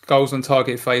 1.6 goals on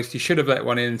target faced. He should have let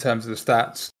one in terms of the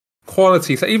stats.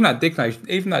 Quality. So even that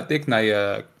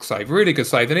Digne save, really good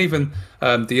save. And even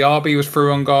Diaby was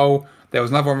through on goal. There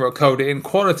was another one that curled it in.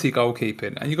 Quality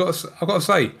goalkeeping. And I've got to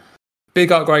say,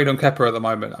 big upgrade on Kepa at the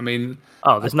moment. I mean,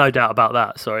 there's no doubt about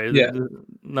that. Sorry, yeah.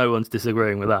 No one's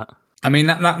disagreeing with that. I mean,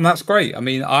 that's great. I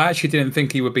mean, I actually didn't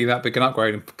think he would be that big an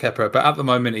upgrade in Kepa, but at the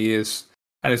moment he is.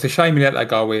 And it's a shame he let that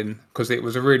go in because it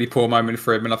was a really poor moment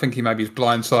for him. And I think he maybe was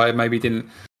blindsided, maybe didn't.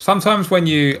 Sometimes when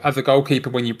you, as a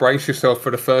goalkeeper, when you brace yourself for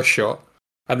the first shot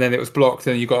and then it was blocked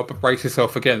and you got to brace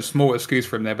yourself again, small excuse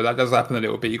for him there, but that does happen a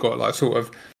little bit. You got to like sort of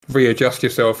readjust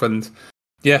yourself and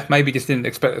yeah, maybe just didn't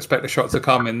expect the shot to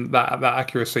come in that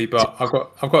accuracy. But I've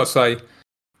got to say,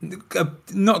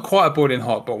 not quite a boiling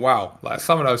hot, but wow! Like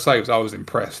some of those saves, I was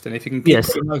impressed. And if you can keep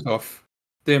putting those off,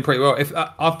 doing pretty well. If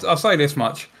I'll say this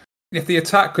much: if the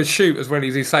attack could shoot as well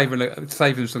as he's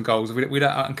saving some goals,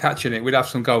 and catching it, we'd have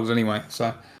some goals anyway.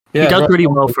 So He does really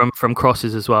well from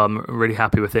crosses as well. I'm really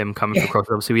happy with him coming from crosses.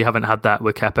 Obviously, we haven't had that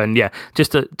with Kepa. And yeah,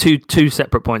 just two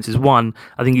separate points. Is one,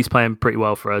 I think he's playing pretty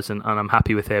well for us, and I'm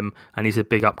happy with him. And he's a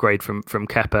big upgrade from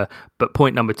Kepa. But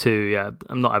point number two, yeah,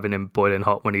 I'm not having him boiling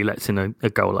hot when he lets in a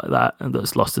goal like that, and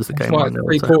that's lost us the game. Like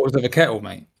 3/4 of a kettle,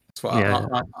 mate. That's what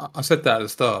I said that at the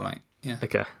start, mate. Yeah.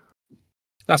 Okay.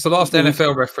 That's the last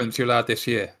NFL reference you'll add this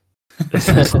year.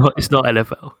 It's not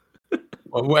NFL.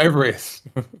 Well, whatever it is.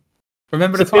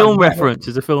 Remember it's a film reference.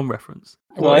 It's a film reference.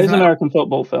 Well, it's an American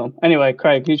football film. Anyway,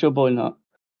 Craig, who's your boiling hot?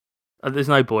 There's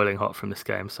no boiling hot from this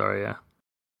game. Sorry, yeah.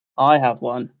 I have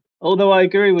one. Although I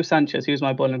agree with Sanchez, he was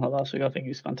my boiling hot last week. I think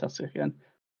he's fantastic again.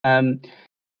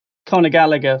 Conor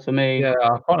Gallagher for me. Yeah,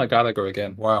 Conor Gallagher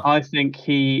again. Wow. I think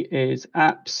he is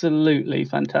absolutely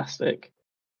fantastic.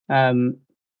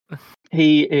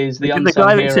 He is the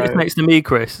guy hero. that sits next to me,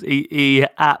 Chris. He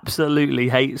absolutely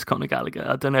hates Conor Gallagher.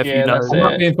 I don't know if you know. I'm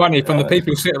not being funny. From the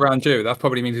people who sit around you, that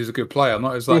probably means he's a good player.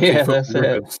 Not as like that's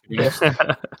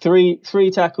it.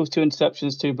 Three tackles, 2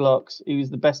 interceptions, 2 blocks. He was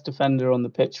the best defender on the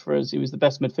pitch for us. He was the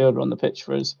best midfielder on the pitch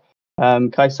for us.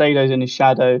 Caicedo's in his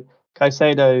shadow.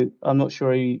 Caicedo, I'm not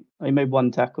sure he made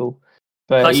 1 tackle.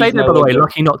 But Caicedo, by the way,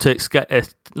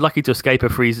 lucky to escape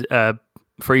a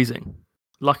freezing.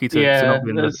 Lucky to not be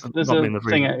in the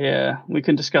thing. Yeah, we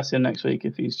can discuss him next week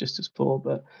if he's just as poor.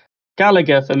 But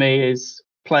Gallagher for me is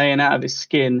playing out of his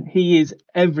skin. He is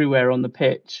everywhere on the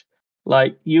pitch.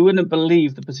 Like, you wouldn't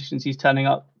believe the positions he's turning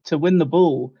up to win the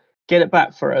ball, get it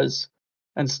back for us,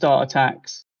 and start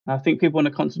attacks. I think people want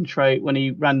to concentrate when he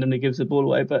randomly gives the ball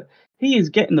away, but he is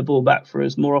getting the ball back for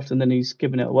us more often than he's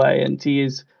giving it away, and he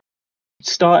is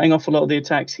starting off a lot of the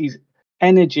attacks. His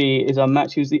energy is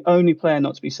unmatched. He was the only player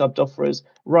not to be subbed off for us,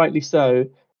 rightly so.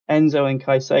 Enzo and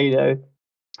Caicedo,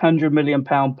 £100 million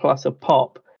plus a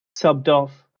pop, subbed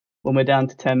off when we're down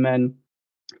to 10 men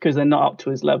because they're not up to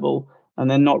his level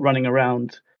and they're not running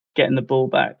around getting the ball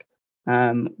back.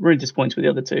 Really disappointed with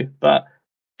the other two, but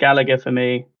Gallagher for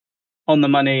me, on the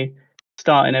money,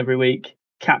 starting every week,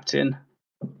 captain.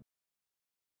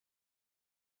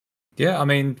 Yeah, I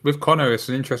mean, with Conor, it's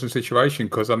an interesting situation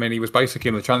because, I mean, he was basically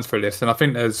on the transfer list, and I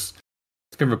think it's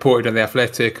been reported in The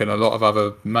Athletic and a lot of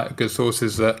other good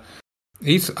sources that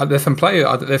there's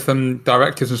some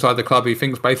directors inside the club who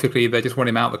thinks basically they just want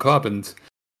him out of the club, and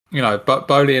but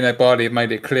Bowley and Ebali have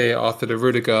made it clear after the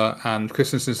Rudiger and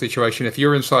Christensen situation, if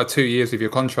you're inside 2 years of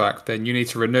your contract, then you need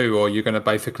to renew or you're going to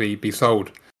basically be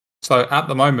sold. So at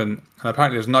the moment, and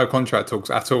apparently there's no contract talks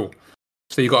at all.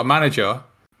 So you've got a manager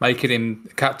making him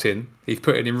captain. He's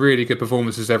putting in really good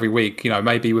performances every week.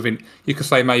 Maybe within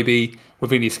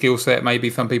his skill set,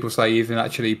 maybe some people say he isn't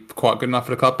actually quite good enough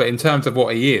for the club. But in terms of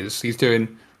what he is, he's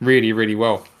doing really, really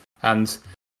well. And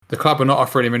the club are not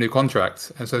offering him a new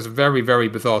contract. And so it's a very, very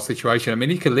bizarre situation. I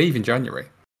mean, he could leave in January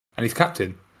and he's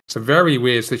captain. It's a very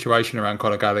weird situation around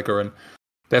Conor Gallagher. And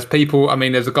there's people, I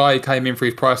mean, there's a guy who came in for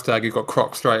his price tag who got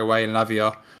crocked straight away in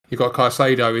Lavia. You've got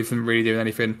Caicedo who isn't really doing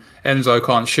anything. Enzo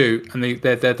can't shoot, and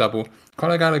they're double.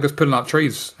 Conor Gallagher's pulling up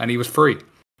trees, and he was free.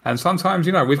 And sometimes,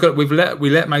 we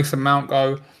let Mason Mount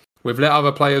go. We've let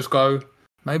other players go.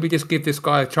 Maybe just give this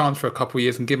guy a chance for a couple of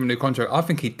years and give him a new contract. I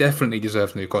think he definitely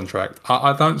deserves a new contract.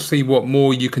 I don't see what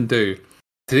more you can do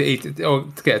to get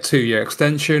a 2-year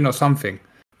extension or something,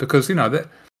 because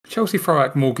Chelsea throw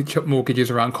out mortgages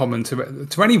around common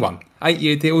to anyone,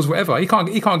 8-year deals, whatever. He can't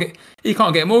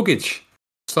get a mortgage.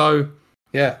 So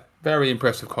yeah, very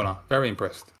impressed with Conor. Very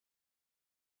impressed.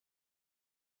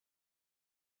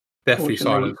 Definitely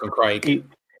silent from Craig.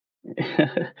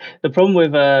 The problem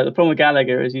with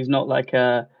Gallagher is he's not like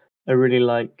a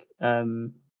really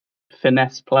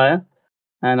finesse player,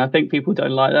 and I think people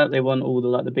don't like that. They want all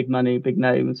the big money, big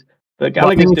names. But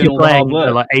Gallagher's doing all the hard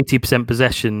work. Like 80%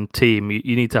 possession team,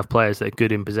 you need to have players that are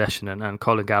good in possession, and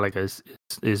Colin Gallagher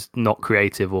is not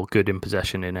creative or good in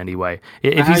possession in any way.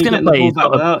 If he's going to play,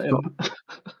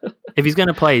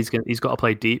 he's got to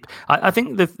play deep. I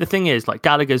think the thing is, like,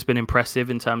 Gallagher's been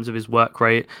impressive in terms of his work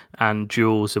rate and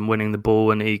duels and winning the ball,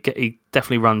 and he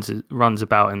definitely runs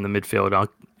about in the midfield.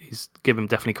 He's give him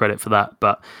definitely credit for that.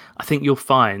 But I think you'll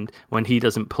find when he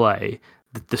doesn't play,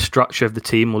 the structure of the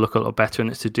team will look a lot better,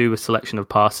 and it's to do with selection of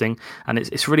passing. And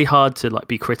it's really hard to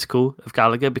be critical of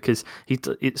Gallagher because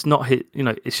it's not his,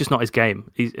 it's just not his game.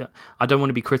 I don't want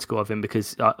to be critical of him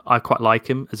because I quite like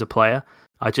him as a player.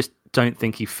 I just don't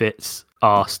think he fits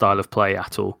our style of play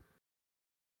at all.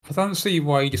 I don't see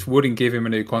why you just wouldn't give him a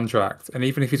new contract. And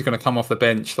even if he's going to come off the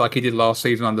bench like he did last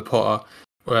season under Potter,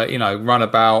 where run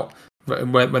about,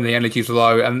 when the energy's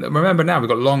low. And remember now, we've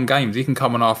got long games. He can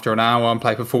come on after an hour and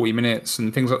play for 40 minutes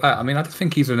and things like that. I mean, I just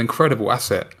think he's an incredible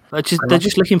asset. They're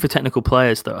just looking for technical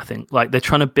players, though, I think. Like, they're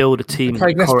trying to build a team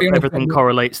that everything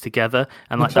correlates together,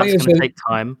 and like that's going to take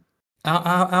time.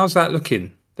 How's that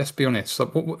looking? Let's be honest.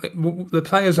 Like, the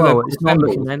players are... Well, it's not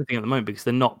looking at anything at the moment because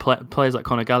they're not players like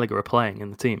Conor Gallagher are playing in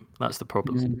the team. That's the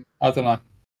problem. I don't know.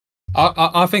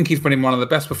 I think he's been one of the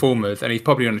best performers, and he's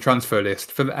probably on the transfer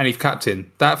list. And he's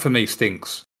captain. That for me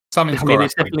stinks.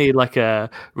 It's definitely like a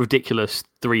ridiculous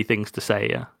 3 things to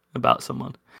say about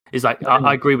someone. It's like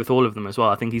I agree with all of them as well.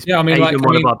 I think he's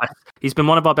been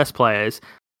one of our best players.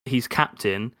 He's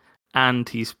captain, and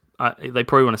they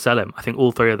probably want to sell him. I think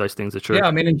all 3 of those things are true. Yeah,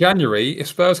 I mean, in January, if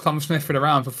Spurs come sniffing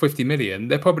around for 50 million,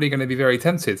 they're probably going to be very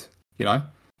tempted, you know.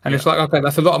 And it's like, okay,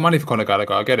 that's a lot of money for Conor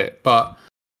Gallagher. I get it, but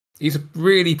he's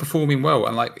really performing well,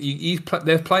 and like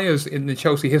there's players in the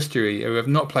Chelsea history who have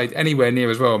not played anywhere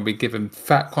near as well and been given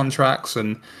fat contracts,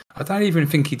 and I don't even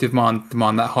think he demand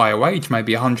that higher wage,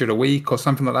 maybe 100 a week or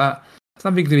something like that. I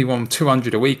don't think he'd want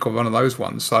 200 a week or one of those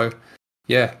ones. So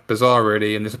yeah, bizarre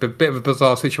really, and it's a bit of a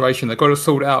bizarre situation. They've got to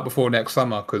sort it out before next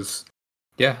summer because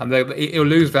and he'll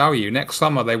lose value next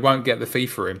summer. They won't get the fee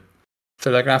for him,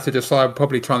 so they're gonna have to decide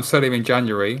probably try and sell him in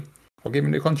January or give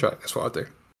him a new contract. That's what I do.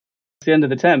 It's the end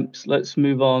of the temps. Let's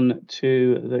move on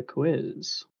to the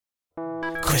quiz.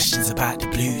 Questions about the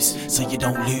Blues, so you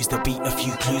don't lose. There'll be a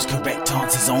few clues. Correct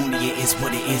answers only. It is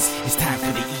what it is. It's time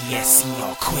for the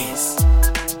ESCR quiz.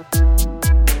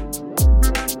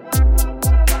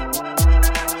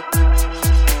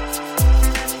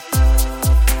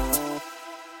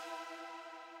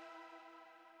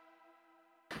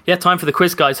 Yeah, time for the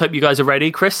quiz, guys. Hope you guys are ready.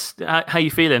 Chris, how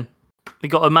you feeling?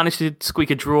 You managed to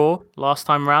squeak a draw last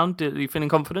time round. Are you feeling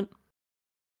confident?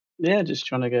 Yeah, just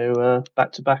trying to go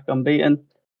back to back unbeaten.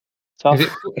 Tough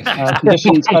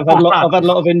conditions. I've had a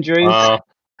lot of injuries. I've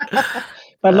had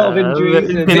a lot of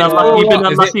injuries. You've been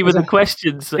unlucky with the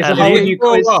questions. It's a whole new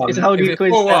quiz. It's a whole new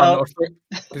quiz.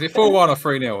 Is it 4-1 or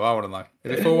 3-0? I want to know.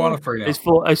 Is it 4-1 or 3-0?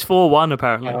 It's 4-1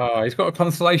 apparently. Oh, he's got a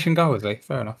consolation goal, has he?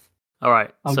 Fair enough. All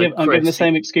right. I'm giving the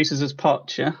same excuses as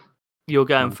Poch, yeah? You're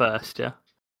going first, yeah?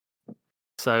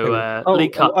 So,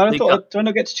 League Cup. Do I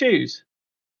not get to choose?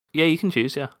 Yeah, you can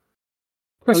choose, yeah.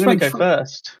 I'm going to go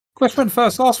first. Chris went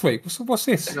first last week. What's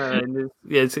this?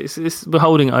 We're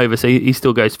holding it over, so he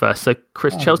still goes first. So,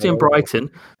 Chris, Chelsea and Brighton,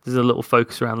 there's a little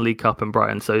focus around League Cup and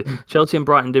Brighton. So, Chelsea and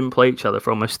Brighton didn't play each other for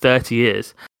almost 30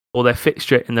 years, or their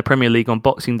fixture in the Premier League on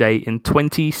Boxing Day in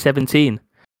 2017,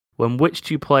 when which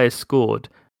 2 players scored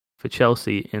for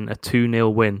Chelsea in a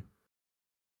 2-0 win?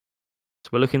 So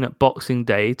we're looking at Boxing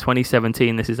Day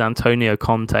 2017. This is Antonio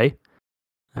Conte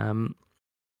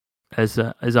as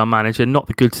our manager. Not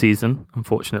the good season,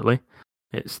 unfortunately.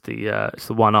 It's the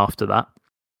one after that.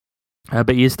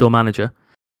 But he is still manager.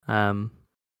 2-0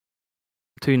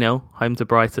 home to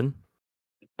Brighton.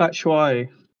 Batshuayi.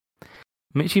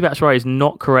 Michy Batshuayi is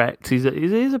not correct. He's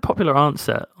a popular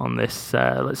answer on this.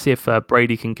 Let's see if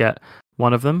Brady can get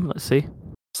one of them. Let's see.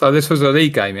 So this was a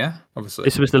league game, yeah? Obviously.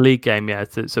 This was the league game, yeah.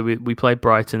 So we played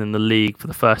Brighton in the league for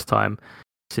the first time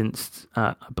since,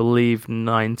 I believe,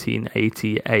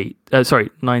 1988. For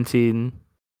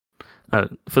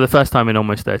the first time in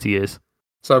almost 30 years.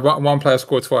 So one player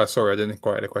scored twice. Sorry, I didn't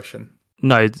quite get the question.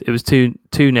 No, it was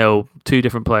 2-0. 2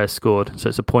 different players scored, so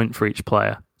it's a point for each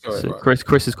player. Sorry, so right. Chris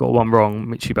has got one wrong.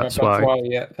 Michy Batshuayi.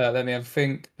 Yeah, let me have a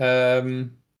think. That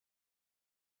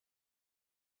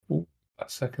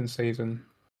second season.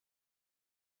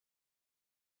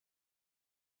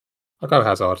 I'll go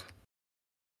Hazard.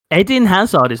 Eden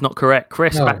Hazard is not correct.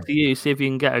 Chris, back to you. See if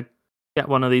you can get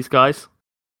one of these guys.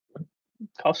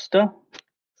 Costa.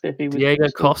 See if he was Diego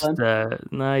Costa.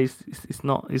 No, he's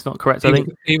not correct. I think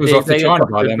he was off the China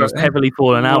by then, wasn't he? Heavily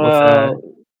fallen out with.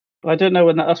 I don't know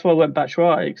when that's why I went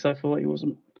Batshuayi because I thought he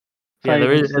wasn't. Yeah,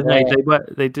 there is.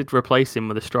 They did replace him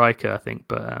with a striker, I think,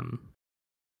 but.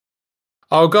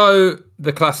 I'll go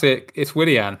the classic. It's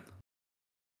Willian.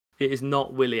 It is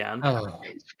not Willian. Oh,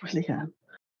 it's Willian.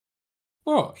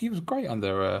 What? He was great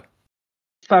under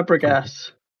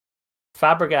Fabregas.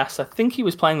 Fabregas. I think he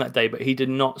was playing that day, but he did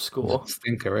not score.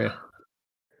 Stinker, yeah.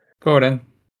 Go on then.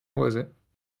 What is it?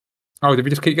 Oh, did we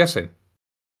just keep guessing?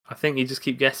 I think you just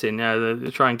keep guessing. Yeah,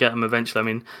 they'll try and get them eventually. I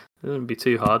mean, it wouldn't be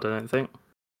too hard, I don't think.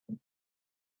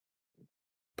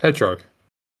 Pedro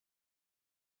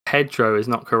is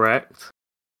not correct.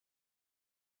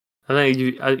 I think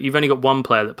you've only got one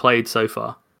player that played so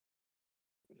far.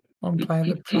 One player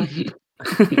that played.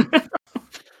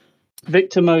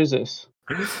 Victor Moses.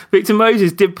 Victor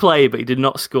Moses did play, but he did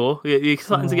not score. You're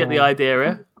starting to get the idea,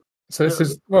 yeah? So this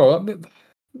is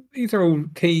These are all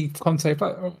key Conte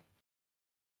players.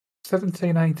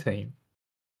 17, 18.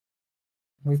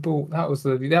 We bought that was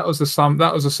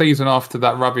the season after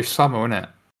that rubbish summer, wasn't it?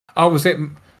 Oh, was it?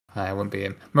 No, it wouldn't be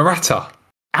him. Morata.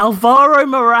 Alvaro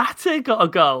Morata got a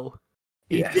goal.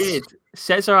 He Yes. did.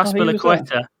 Cesar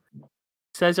Azpilicueta.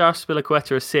 Cesar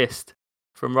Azpilicueta assist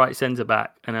from right centre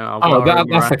back, and then Alvaro that's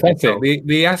Morata pathetic.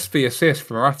 The Aspi assist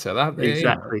from Morata.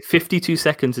 Exactly. 52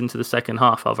 seconds into the second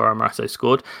half, Alvaro Morata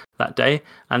scored that day,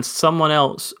 and someone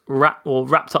else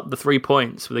wrapped up the 3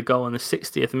 points with a goal in the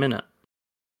 60th minute.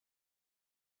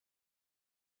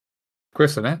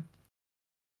 Chris, isn't it?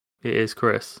 It is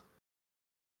Chris.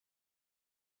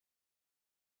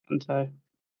 Kante.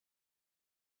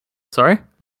 Sorry?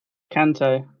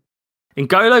 Kante.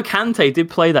 N'Golo Kante did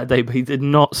play that day, but he did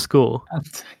not score. I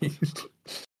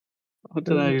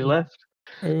don't know who left.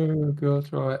 Oh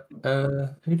god, right.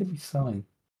 Who did we sign?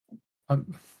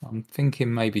 I'm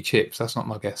thinking maybe Chips. That's not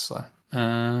my guess though.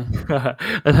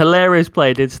 A hilarious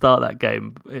player did start that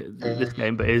game, this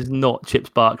game, but it's not Chips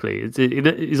Barkley.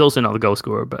 He's also not the goal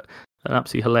scorer, but an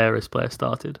absolutely hilarious player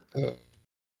started.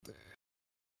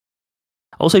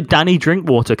 Also, Danny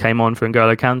Drinkwater came on for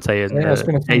N'Golo Kante in the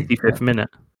 85th minute.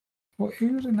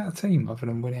 Who was in that team other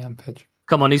than William Pedro?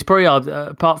 Come on, he's probably,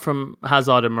 apart from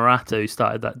Hazard and Morata, who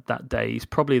started that day, he's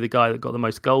probably the guy that got the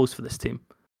most goals for this team.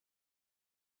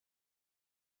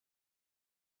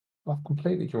 I've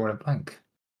completely drawn a blank.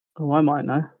 Oh, I might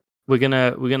know. We're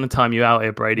gonna time you out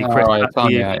here, Brady. Chris, time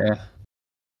me out, yeah.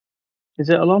 Is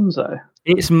it Alonso?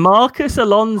 It's Marcus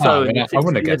Alonso in the I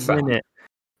wouldn't have guessed 60th that. minute.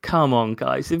 Come on,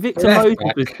 guys. Victor Moses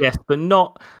was guessed, but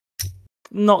not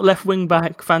left wing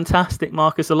back. Fantastic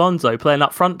Marcus Alonso playing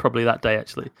up front probably that day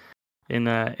actually in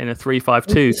a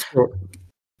 3-5-2.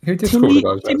 Who did score the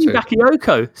goals? Timmy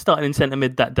Bakayoko starting in centre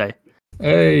mid that day.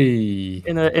 Hey.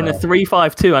 In a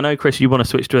 3-5-2. I know, Chris, you want to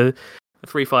switch to a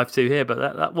 3-5-2 here,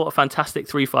 but that what a fantastic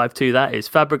 3-5-2 that is.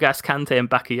 Fabregas, Kante, and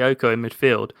Bakayoko in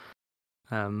midfield.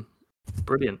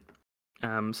 Brilliant.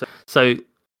 So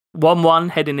 1-1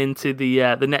 heading into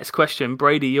the next question.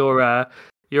 Brady, you're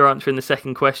answering the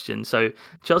second question. So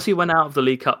Chelsea went out of the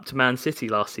League Cup to Man City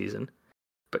last season,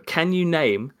 but can you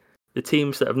name the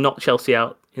teams that have knocked Chelsea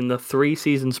out in the 3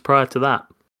 seasons prior to that?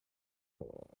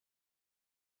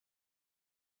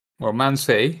 Well, Man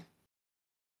City.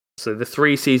 So the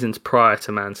 3 seasons prior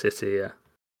to Man City, yeah.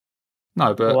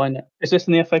 No, but Is this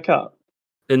in the FA Cup?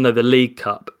 No, the League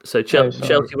Cup. So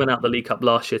Chelsea went out the League Cup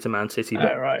last year to Man City.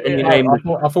 But right. can you Yeah. name I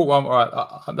thought one. Right,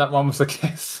 that one was a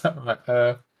guess.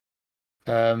 Right.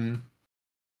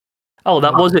 Oh,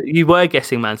 that was it. You were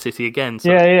guessing Man City again.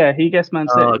 So. Yeah. He guessed Man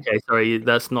City. Oh, okay. Sorry,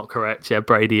 that's not correct. Yeah,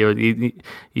 Brady,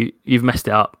 you've messed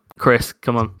it up. Chris,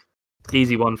 come on,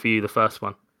 easy one for you. The first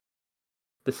one,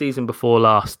 the season before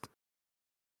last.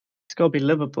 It's got to be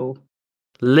Liverpool.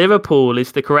 Liverpool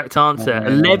is the correct answer.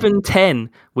 11-10,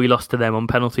 we lost to them on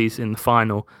penalties in the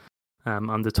final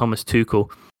under Thomas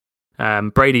Tuchel.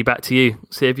 Brady, back to you.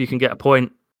 See if you can get a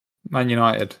point. Man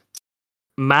United.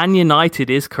 Man United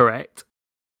is correct.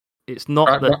 It's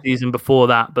not the season before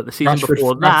that, but the season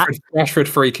before that. Rashford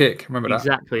free kick. Remember that?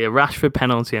 Exactly. A Rashford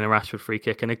penalty and a Rashford free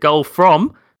kick. And a goal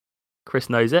from, Chris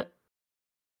knows it,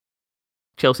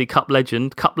 Chelsea Cup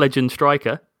legend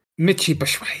striker. Michy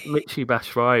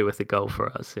Batshuayi with a goal for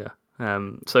us, yeah.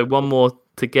 So one more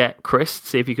to get, Chris.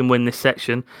 See if you can win this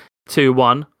section.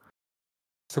 2-1.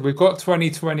 So we've got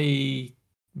 2020.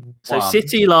 So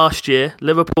City last year,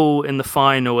 Liverpool in the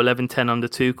final, 11-10 under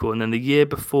Tuchel, and then the year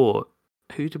before,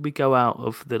 who did we go out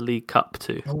of the League Cup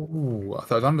to? Oh, I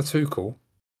thought it was under Tuchel.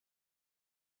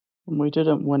 And we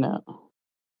didn't win it.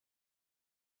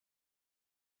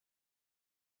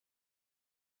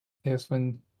 Yes,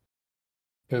 when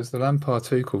it was the Lampard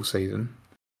Tuchel season.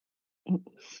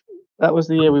 That was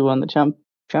the year we won the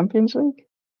Champions League?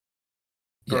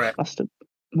 Correct.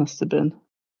 Must have been.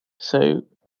 So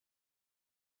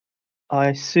I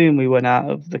assume we went out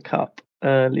of the cup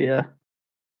earlier.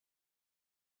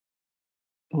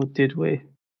 Or did we?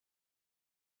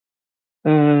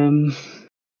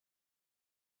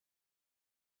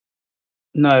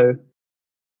 No.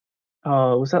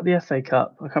 Oh, was that the FA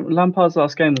Cup? I can't remember. Lampard's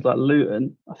last game was like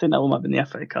Luton. I think that one might have been the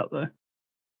FA Cup though.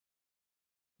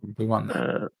 We won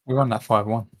that. We won that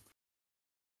 5-1.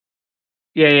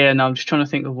 Yeah. No, I'm just trying to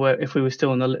think of if we were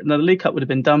still in the League Cup would have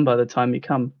been done by the time you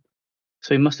come.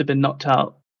 So he must have been knocked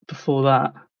out before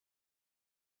that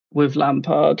with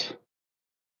Lampard.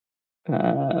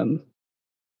 I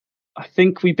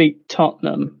think we beat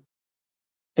Tottenham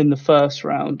in the first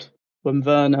round when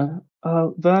Werner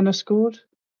scored.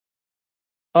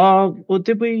 Well,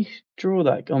 did we draw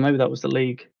that? Oh, maybe that was the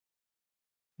league.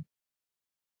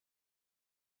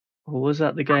 Or was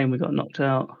that the game we got knocked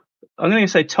out? I'm going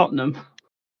to say Tottenham.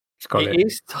 It's got it.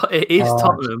 It is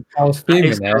Tottenham. I was That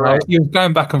fuming is there. correct. He was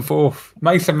going back and forth.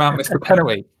 Mason Mount missed the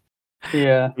penalty.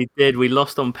 Yeah. We did. We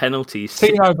lost on penalties.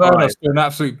 Timo 6-5. Werner scored an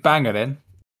absolute banger then.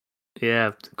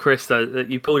 Yeah, Chris,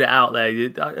 you pulled it out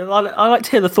there. I like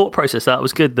to hear the thought process. That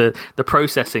was good. The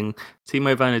processing.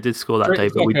 Timo Werner did score that day,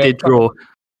 but we did draw.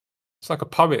 It's like a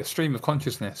poet, a stream of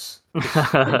consciousness.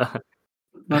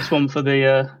 Nice one for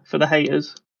the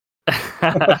haters.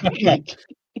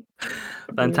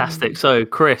 Fantastic. So,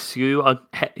 Chris, you're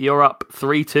up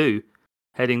 3-2,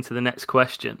 heading to the next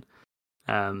question,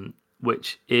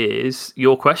 which is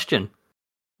your question.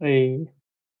 Hey.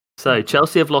 So,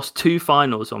 Chelsea have lost 2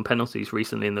 finals on penalties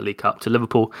recently in the League Cup to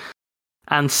Liverpool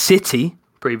and City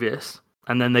previous,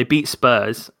 and then they beat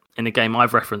Spurs in a game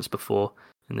I've referenced before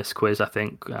in this quiz, I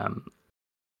think,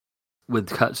 with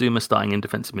Kurt Zouma starting in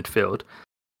defensive midfield.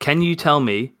 Can you tell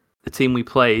me the team we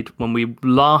played when we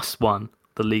last won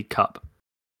the League Cup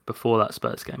before that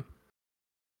Spurs game?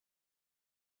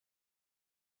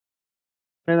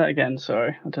 Say that again,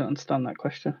 sorry. I don't understand that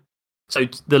question. So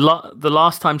the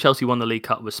last time Chelsea won the League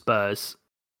Cup was Spurs,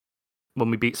 when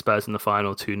we beat Spurs in the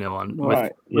final 2-0 on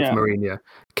with Mourinho.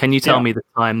 Can you tell me the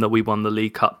time that we won the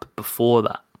League Cup before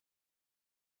that?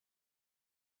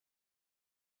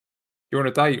 You want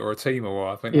a date or a team or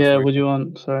what? I think. Yeah, what do you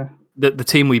want? Sorry. The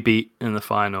team we beat in the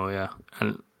final, yeah.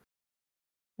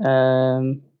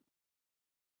 And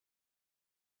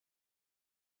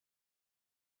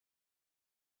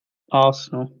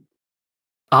Arsenal.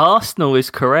 Arsenal is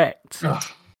correct.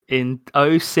 In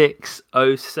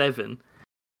 06-07,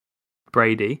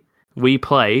 Brady, we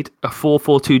played a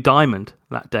 4-4-2 diamond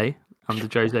that day under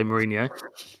Jose Mourinho.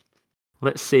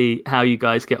 Let's see how you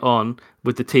guys get on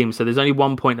with the team. So there's only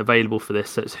 1 point available for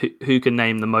this. So it's who can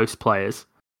name the most players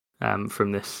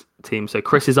from this team. So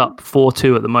Chris is up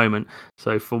 4-2 at the moment.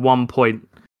 So for 1 point,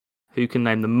 who can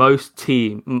name the most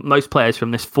players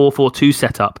from this 4-4-2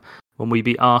 setup when we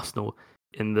beat Arsenal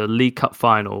in the League Cup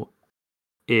final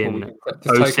in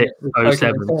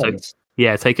 06-07? So,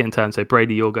 yeah, take it in turn. So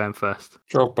Brady, you're going first.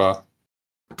 Drogba.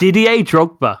 Didier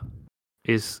Drogba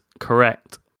is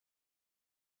correct.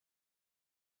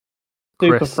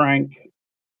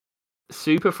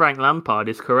 Super Frank Lampard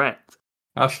is correct.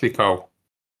 Ashley Cole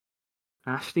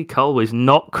is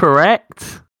not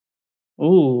correct.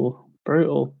 Ooh,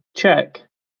 brutal. Check.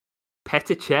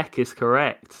 Petr Cech is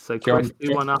correct. So Chris,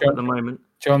 2-1 up at the moment.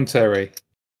 John Terry,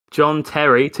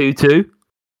 2-2.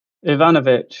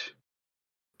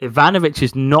 Ivanovic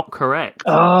is not correct.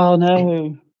 Oh,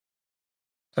 no.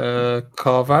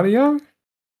 Carvalho?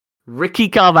 Ricky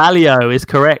Carvalho is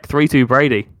correct. 3-2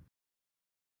 Brady.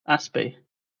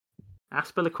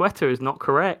 Aspilicueta is not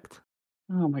correct.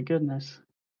 Oh, my goodness.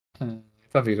 I don't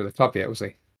think he was at the club yet, was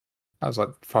he? That was like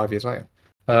 5 years later.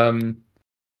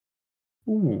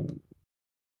 Ooh.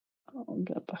 I'll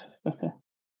get back. Okay.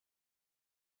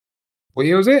 What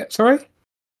year was it? Sorry?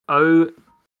 06-07.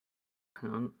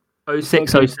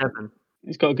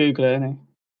 He's got to Google it, hasn't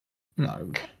he?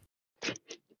 No.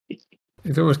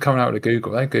 He's always coming out with a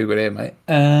Google. They Google it, mate.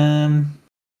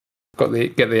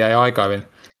 Get the AI going.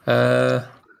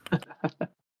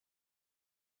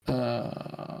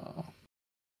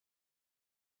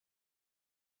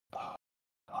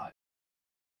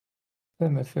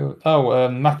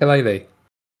 Makalele.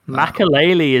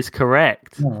 Makalele is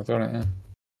correct. No, I don't know.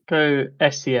 Go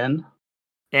SCN.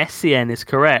 SCN is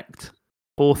correct.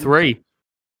 4-3.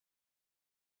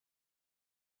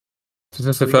 So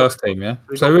that's the first team, yeah?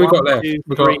 So who we got left?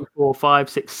 We've got 3, 4, 5,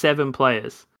 6, 7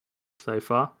 players so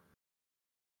far.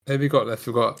 Who have we got left?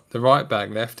 We've got the right back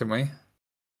left, haven't we?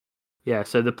 Yeah,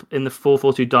 so in the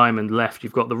 4-4-2 diamond left,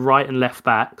 you've got the right and left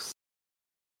backs,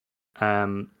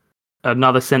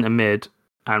 another centre mid,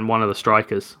 and one of the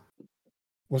strikers.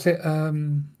 Was it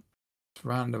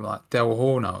random like Del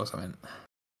Horno or something?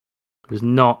 It was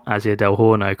not Azir Del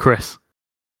Horno. Chris?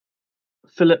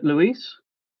 Philip Luis?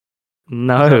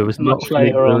 No, it was not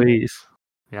Philip Luis.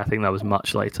 Yeah, I think that was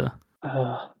much later.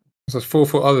 So it's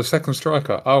 4-4. Oh, the second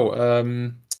striker.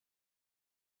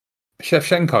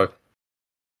 Shevchenko.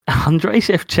 Andrei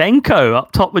Shevchenko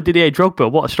up top with Didier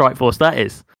Drogba. What a strike force that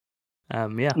is.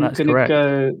 Yeah, that's correct.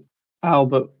 I'm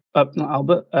going to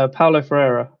go Paulo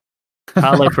Ferreira.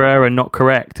 Paulo Ferreira not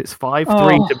correct. It's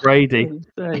 5-3 to Brady.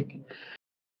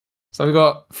 So we've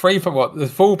got 3 for what? The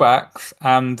fullbacks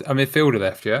and a midfielder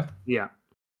left, yeah? Yeah.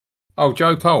 Oh,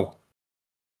 Joe Cole.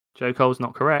 Joe Cole's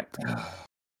not correct.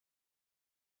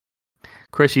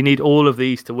 Chris, you need all of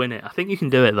these to win it. I think you can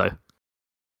do it, though.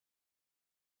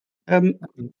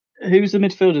 Who's the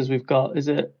midfielders we've got? Is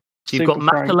it? So you've got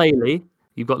Makalele,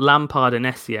 you've got Lampard and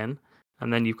Essien,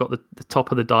 and then you've got the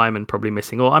top of the diamond probably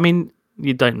missing. Or I mean,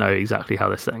 you don't know exactly how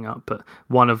they're setting up, but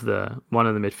one of the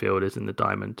midfielders in the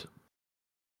diamond.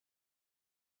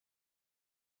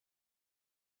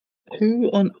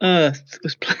 Who on earth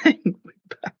was playing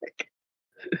wing-back?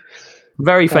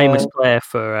 Very famous player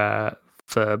for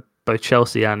both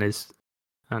Chelsea and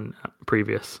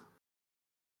previous.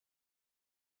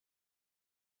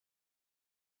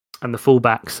 And the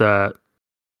fullbacks,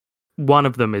 one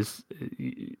of them is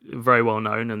very well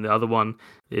known, and the other one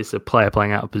is a player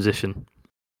playing out of position.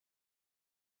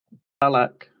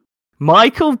 Ballack.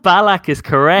 Michael Ballack is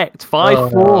correct.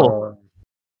 5-4.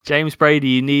 James Brady,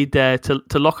 you need to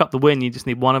lock up the win. You just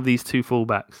need one of these two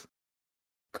fullbacks.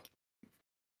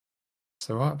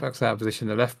 So right back's out of position.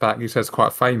 The left back, you said, is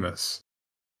quite famous.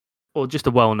 Or just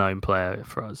a well-known player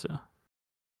for us. Yeah.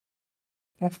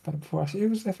 Left back for Ashley. Who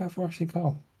was left back for Ashley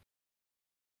Cole?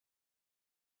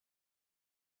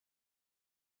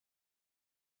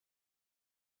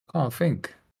 Can't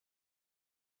think.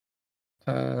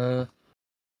 I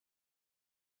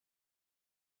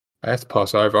have to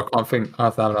pass over. I can't think. I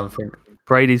have to have another think.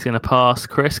 Brady's going to pass.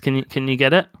 Chris, can you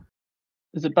get it?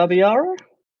 Is it Babiaro?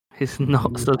 It's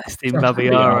not Celestine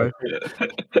Babiaro.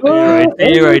 Oh,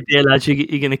 Dear lads,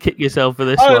 you're going to kick yourself for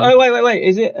this one. Oh, wait.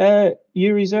 Is it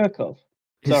Yuri Zirkov?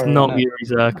 It's not Yuri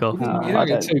Zirkov. You don't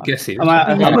get two guesses.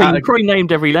 You probably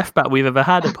named every left back we've ever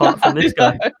had apart from this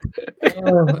guy.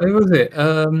 Who was it?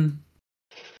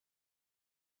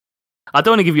 I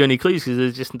don't want to give you any clues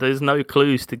because there's no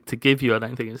clues to give you. I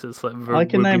don't think it's just like. I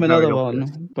can name another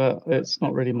one, but it's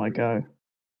not really my go.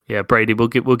 Yeah, Brady, we'll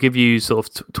give you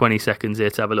sort of 20 seconds here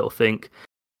to have a little think.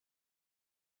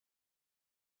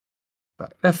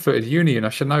 Left-footed Union, I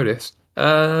should know this.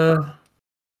 Who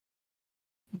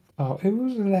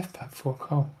was the left back for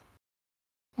Cole?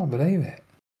 I can't believe it.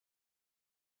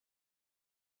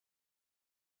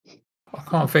 I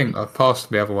can't think. I've passed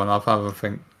the other one. I'll have a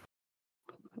think.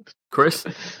 Chris?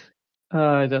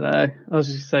 I don't know. I was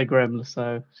just going to say Gremlin,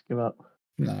 so just give up.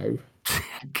 No.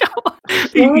 Come on.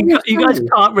 You guys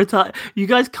can't retire. You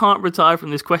guys can't retire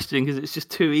from this question because it's just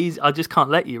too easy. I just can't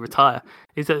let you retire.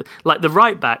 Is it like the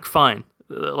right back? Fine,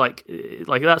 like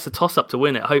that's a toss up to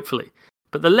win it. Hopefully,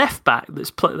 but the left back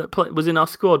that was in our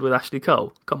squad with Ashley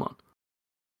Cole. Come on.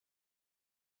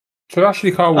 So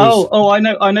Ashley Cole was. Oh, I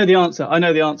know the answer. I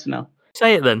know the answer now.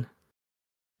 Say it then.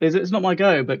 It's not my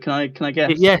go, but can I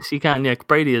guess? Yes, you can. Yeah,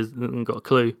 Brady hasn't got a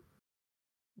clue.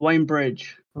 Wayne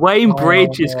Bridge. Wayne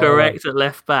Bridge is correct at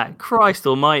left back. Christ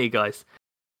almighty, guys.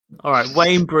 All right,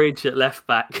 Wayne Bridge at left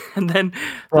back. And then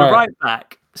the right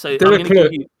back. So Do a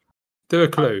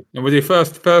clue. And we'll do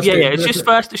first. Yeah, it's just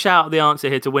first to shout out the answer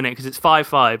here to win it because it's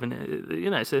 5-5. And,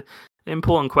 it's an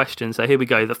important question. So here we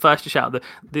go. The first to shout out,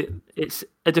 it's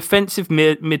a defensive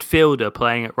midfielder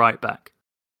playing at right back.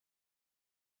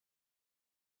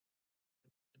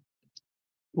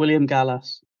 William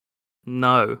Gallas.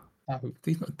 No. Oh,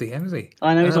 he's not DM, is he?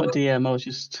 I know he's not DM. I was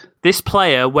just. This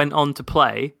player went on to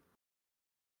play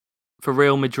for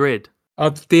Real Madrid.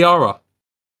 Diarra.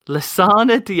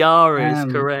 Lassana Diarra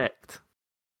is correct.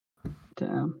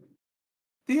 Damn.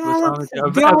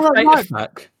 Diarra right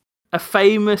back. A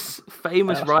famous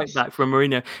right back from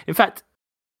Mourinho. In fact,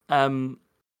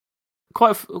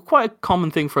 quite a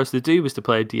common thing for us to do was to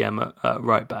play a DM at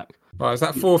right back. Right, is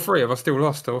that 4-3? Have I still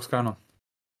lost? Or what's going on?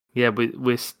 Yeah,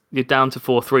 you're down to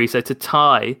 4-3. So to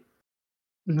tie,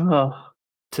 the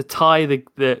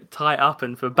tie up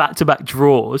and for back-to-back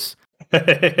draws.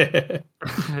 But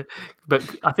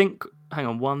I think, hang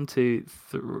on, 1, 2,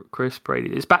 3, Chris,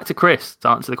 Brady. It's back to Chris to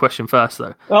answer the question first,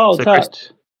 though. Oh, so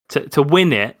touch. Chris, to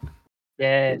win it.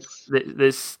 Yes.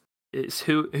 It's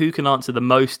who can answer the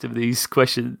most of these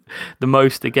questions. The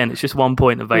most, again, it's just 1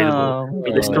 point available.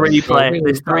 There's three players.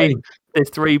 There's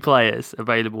three players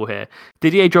available here.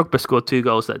 Didier Drogba scored 2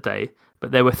 goals that day,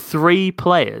 but there were 3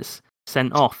 players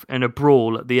sent off in a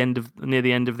brawl at near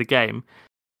the end of the game.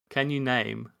 Can you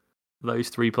name those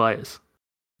 3 players?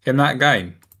 In that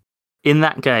game? In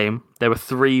that game, there were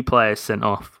 3 players sent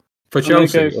off. For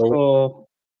Chelsea? For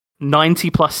 90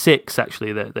 plus 6,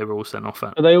 actually, they were all sent off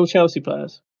at. Are they all Chelsea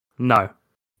players? No.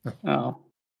 Oh.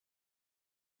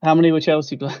 How many were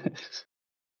Chelsea players?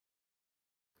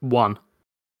 1.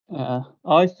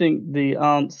 I think the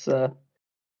answer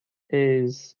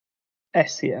is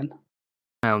Essien.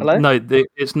 No,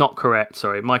 it's not correct.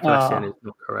 Sorry, Michael Essien is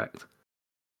not correct.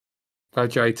 Go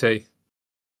JT.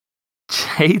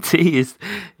 JT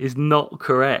is not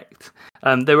correct.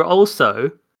 There were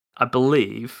also, I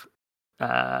believe,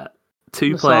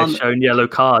 2 players shown yellow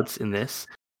cards in this,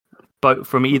 both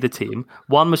from either team.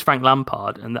 One was Frank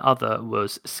Lampard, and the other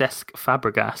was Cesc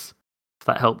Fabregas.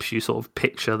 That helps you sort of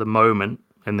picture the moment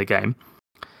in the game.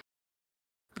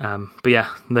 But yeah,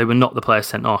 they were not the players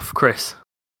sent off. Chris?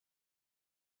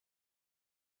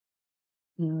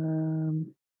 I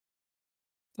don't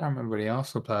remember the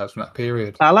Arsenal players from that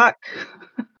period. Ballack?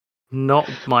 Not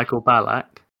Michael Ballack.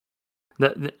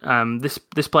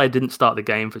 This player didn't start the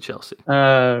game for Chelsea.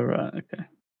 Right, okay.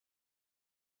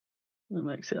 That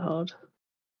makes it hard.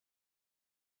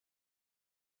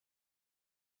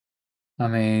 I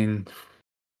mean,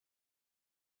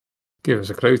 give us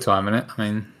a clue time, innit? I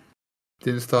mean,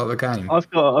 didn't start the game. I've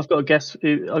got a guess.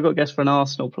 I've got a guess for an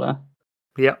Arsenal player.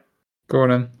 Yep. Go on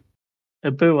then.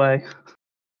 Aboué.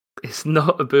 It's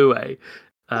not Aboué.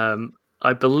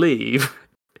 I believe.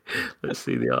 Let's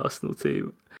see the Arsenal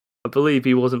team. I believe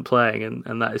he wasn't playing,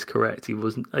 and that is correct. He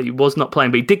was not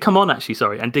playing, but he did come on actually.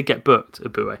 Sorry, and did get booked.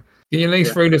 Aboué. Can you at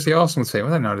least read us the Arsenal team? I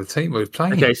don't know the team we were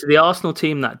playing. Okay, so the Arsenal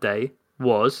team that day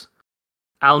was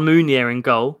Almunia in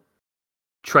goal,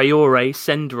 Traore,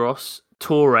 Senderos,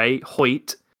 Toure,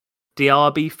 Hoyt,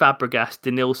 Diaby, Fabregas,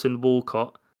 Denilson,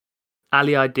 Walcott,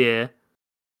 Ali Adair,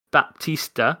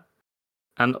 Baptista,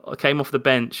 and came off the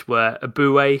bench were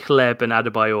Aboué, Hleb, and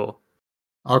Adebayor.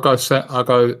 I'll go. Is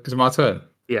it my turn?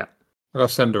 Yeah. I'll go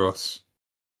Senderos.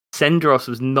 Senderos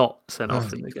was not sent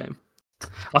off in the game.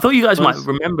 I thought you guys might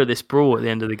remember this brawl at the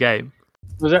end of the game.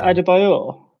 Was it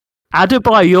Adebayor?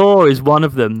 Adebayor is one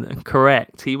of them.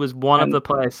 Correct. He was one of the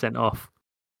players sent off.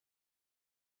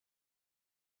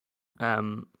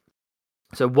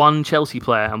 So one Chelsea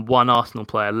player and one Arsenal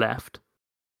player left.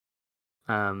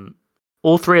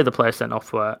 All three of the players sent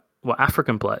off were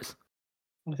African players.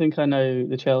 I think I know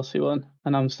the Chelsea one,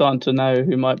 and I'm starting to know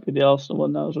who might be the Arsenal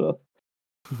one now as well.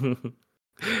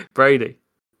 Brady,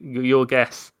 your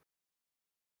guess.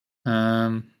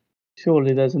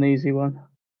 Surely there's an easy one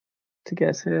to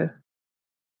guess here.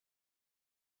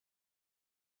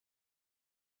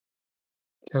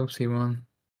 Chelsea one.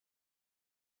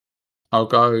 I'll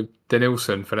go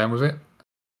Denilson for them, was it?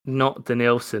 Not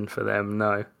Denilson for them,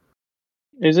 no.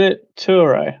 Is it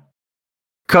Toure?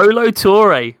 Kolo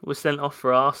Toure was sent off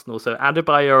for Arsenal, so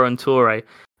Adebayor and Toure.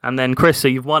 And then, Chris, so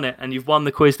you've won it, and you've won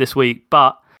the quiz this week,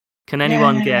 but can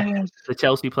anyone guess the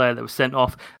Chelsea player that was sent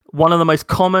off? One of the most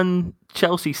common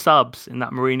Chelsea subs in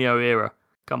that Mourinho era.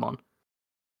 Come on.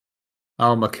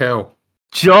 Oh, Mikel.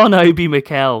 John Obi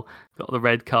Mikel got the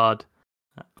red card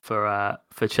for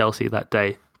Chelsea that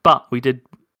day. But we did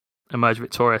emerge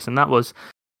victorious, and that was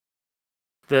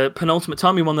the penultimate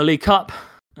time we won the League Cup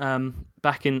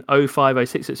back in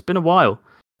 05-06. It's been a while.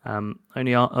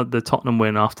 Only the Tottenham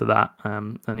win after that.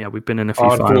 And yeah, we've been in a few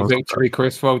finals. Victory,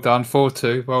 Chris. Well done.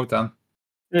 4-2. Well done.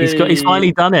 He's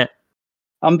finally done it.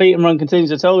 Unbeaten run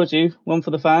continues. I told you. One for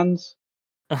the fans.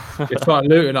 It's like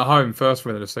Luton at home, first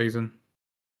win of the season.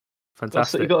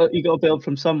 Fantastic. You got to build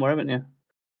from somewhere, haven't you?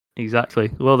 Exactly.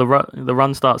 Well, the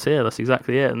run starts here. That's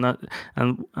exactly it,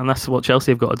 and that's what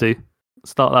Chelsea have got to do.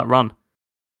 Start that run.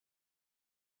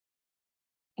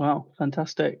 Wow,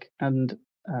 fantastic, and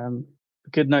a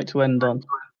good note to end on.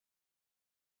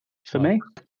 For me.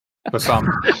 For some.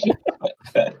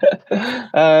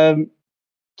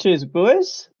 Cheers,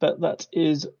 boys. But that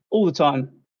is all the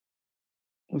time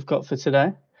we've got for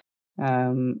today.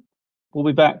 We'll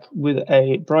be back with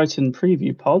a Brighton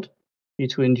preview pod for you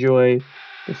to enjoy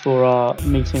before our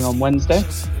meeting on Wednesday.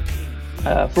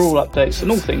 For all updates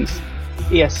and all things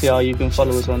ESCR, you can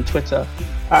follow us on Twitter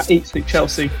at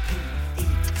EatSleepChelsea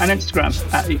and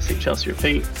Instagram at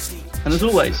EatSleepChelseaRepeat. And as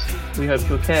always, we hope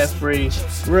you're carefree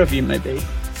wherever you may be.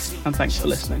 And thanks for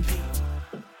listening.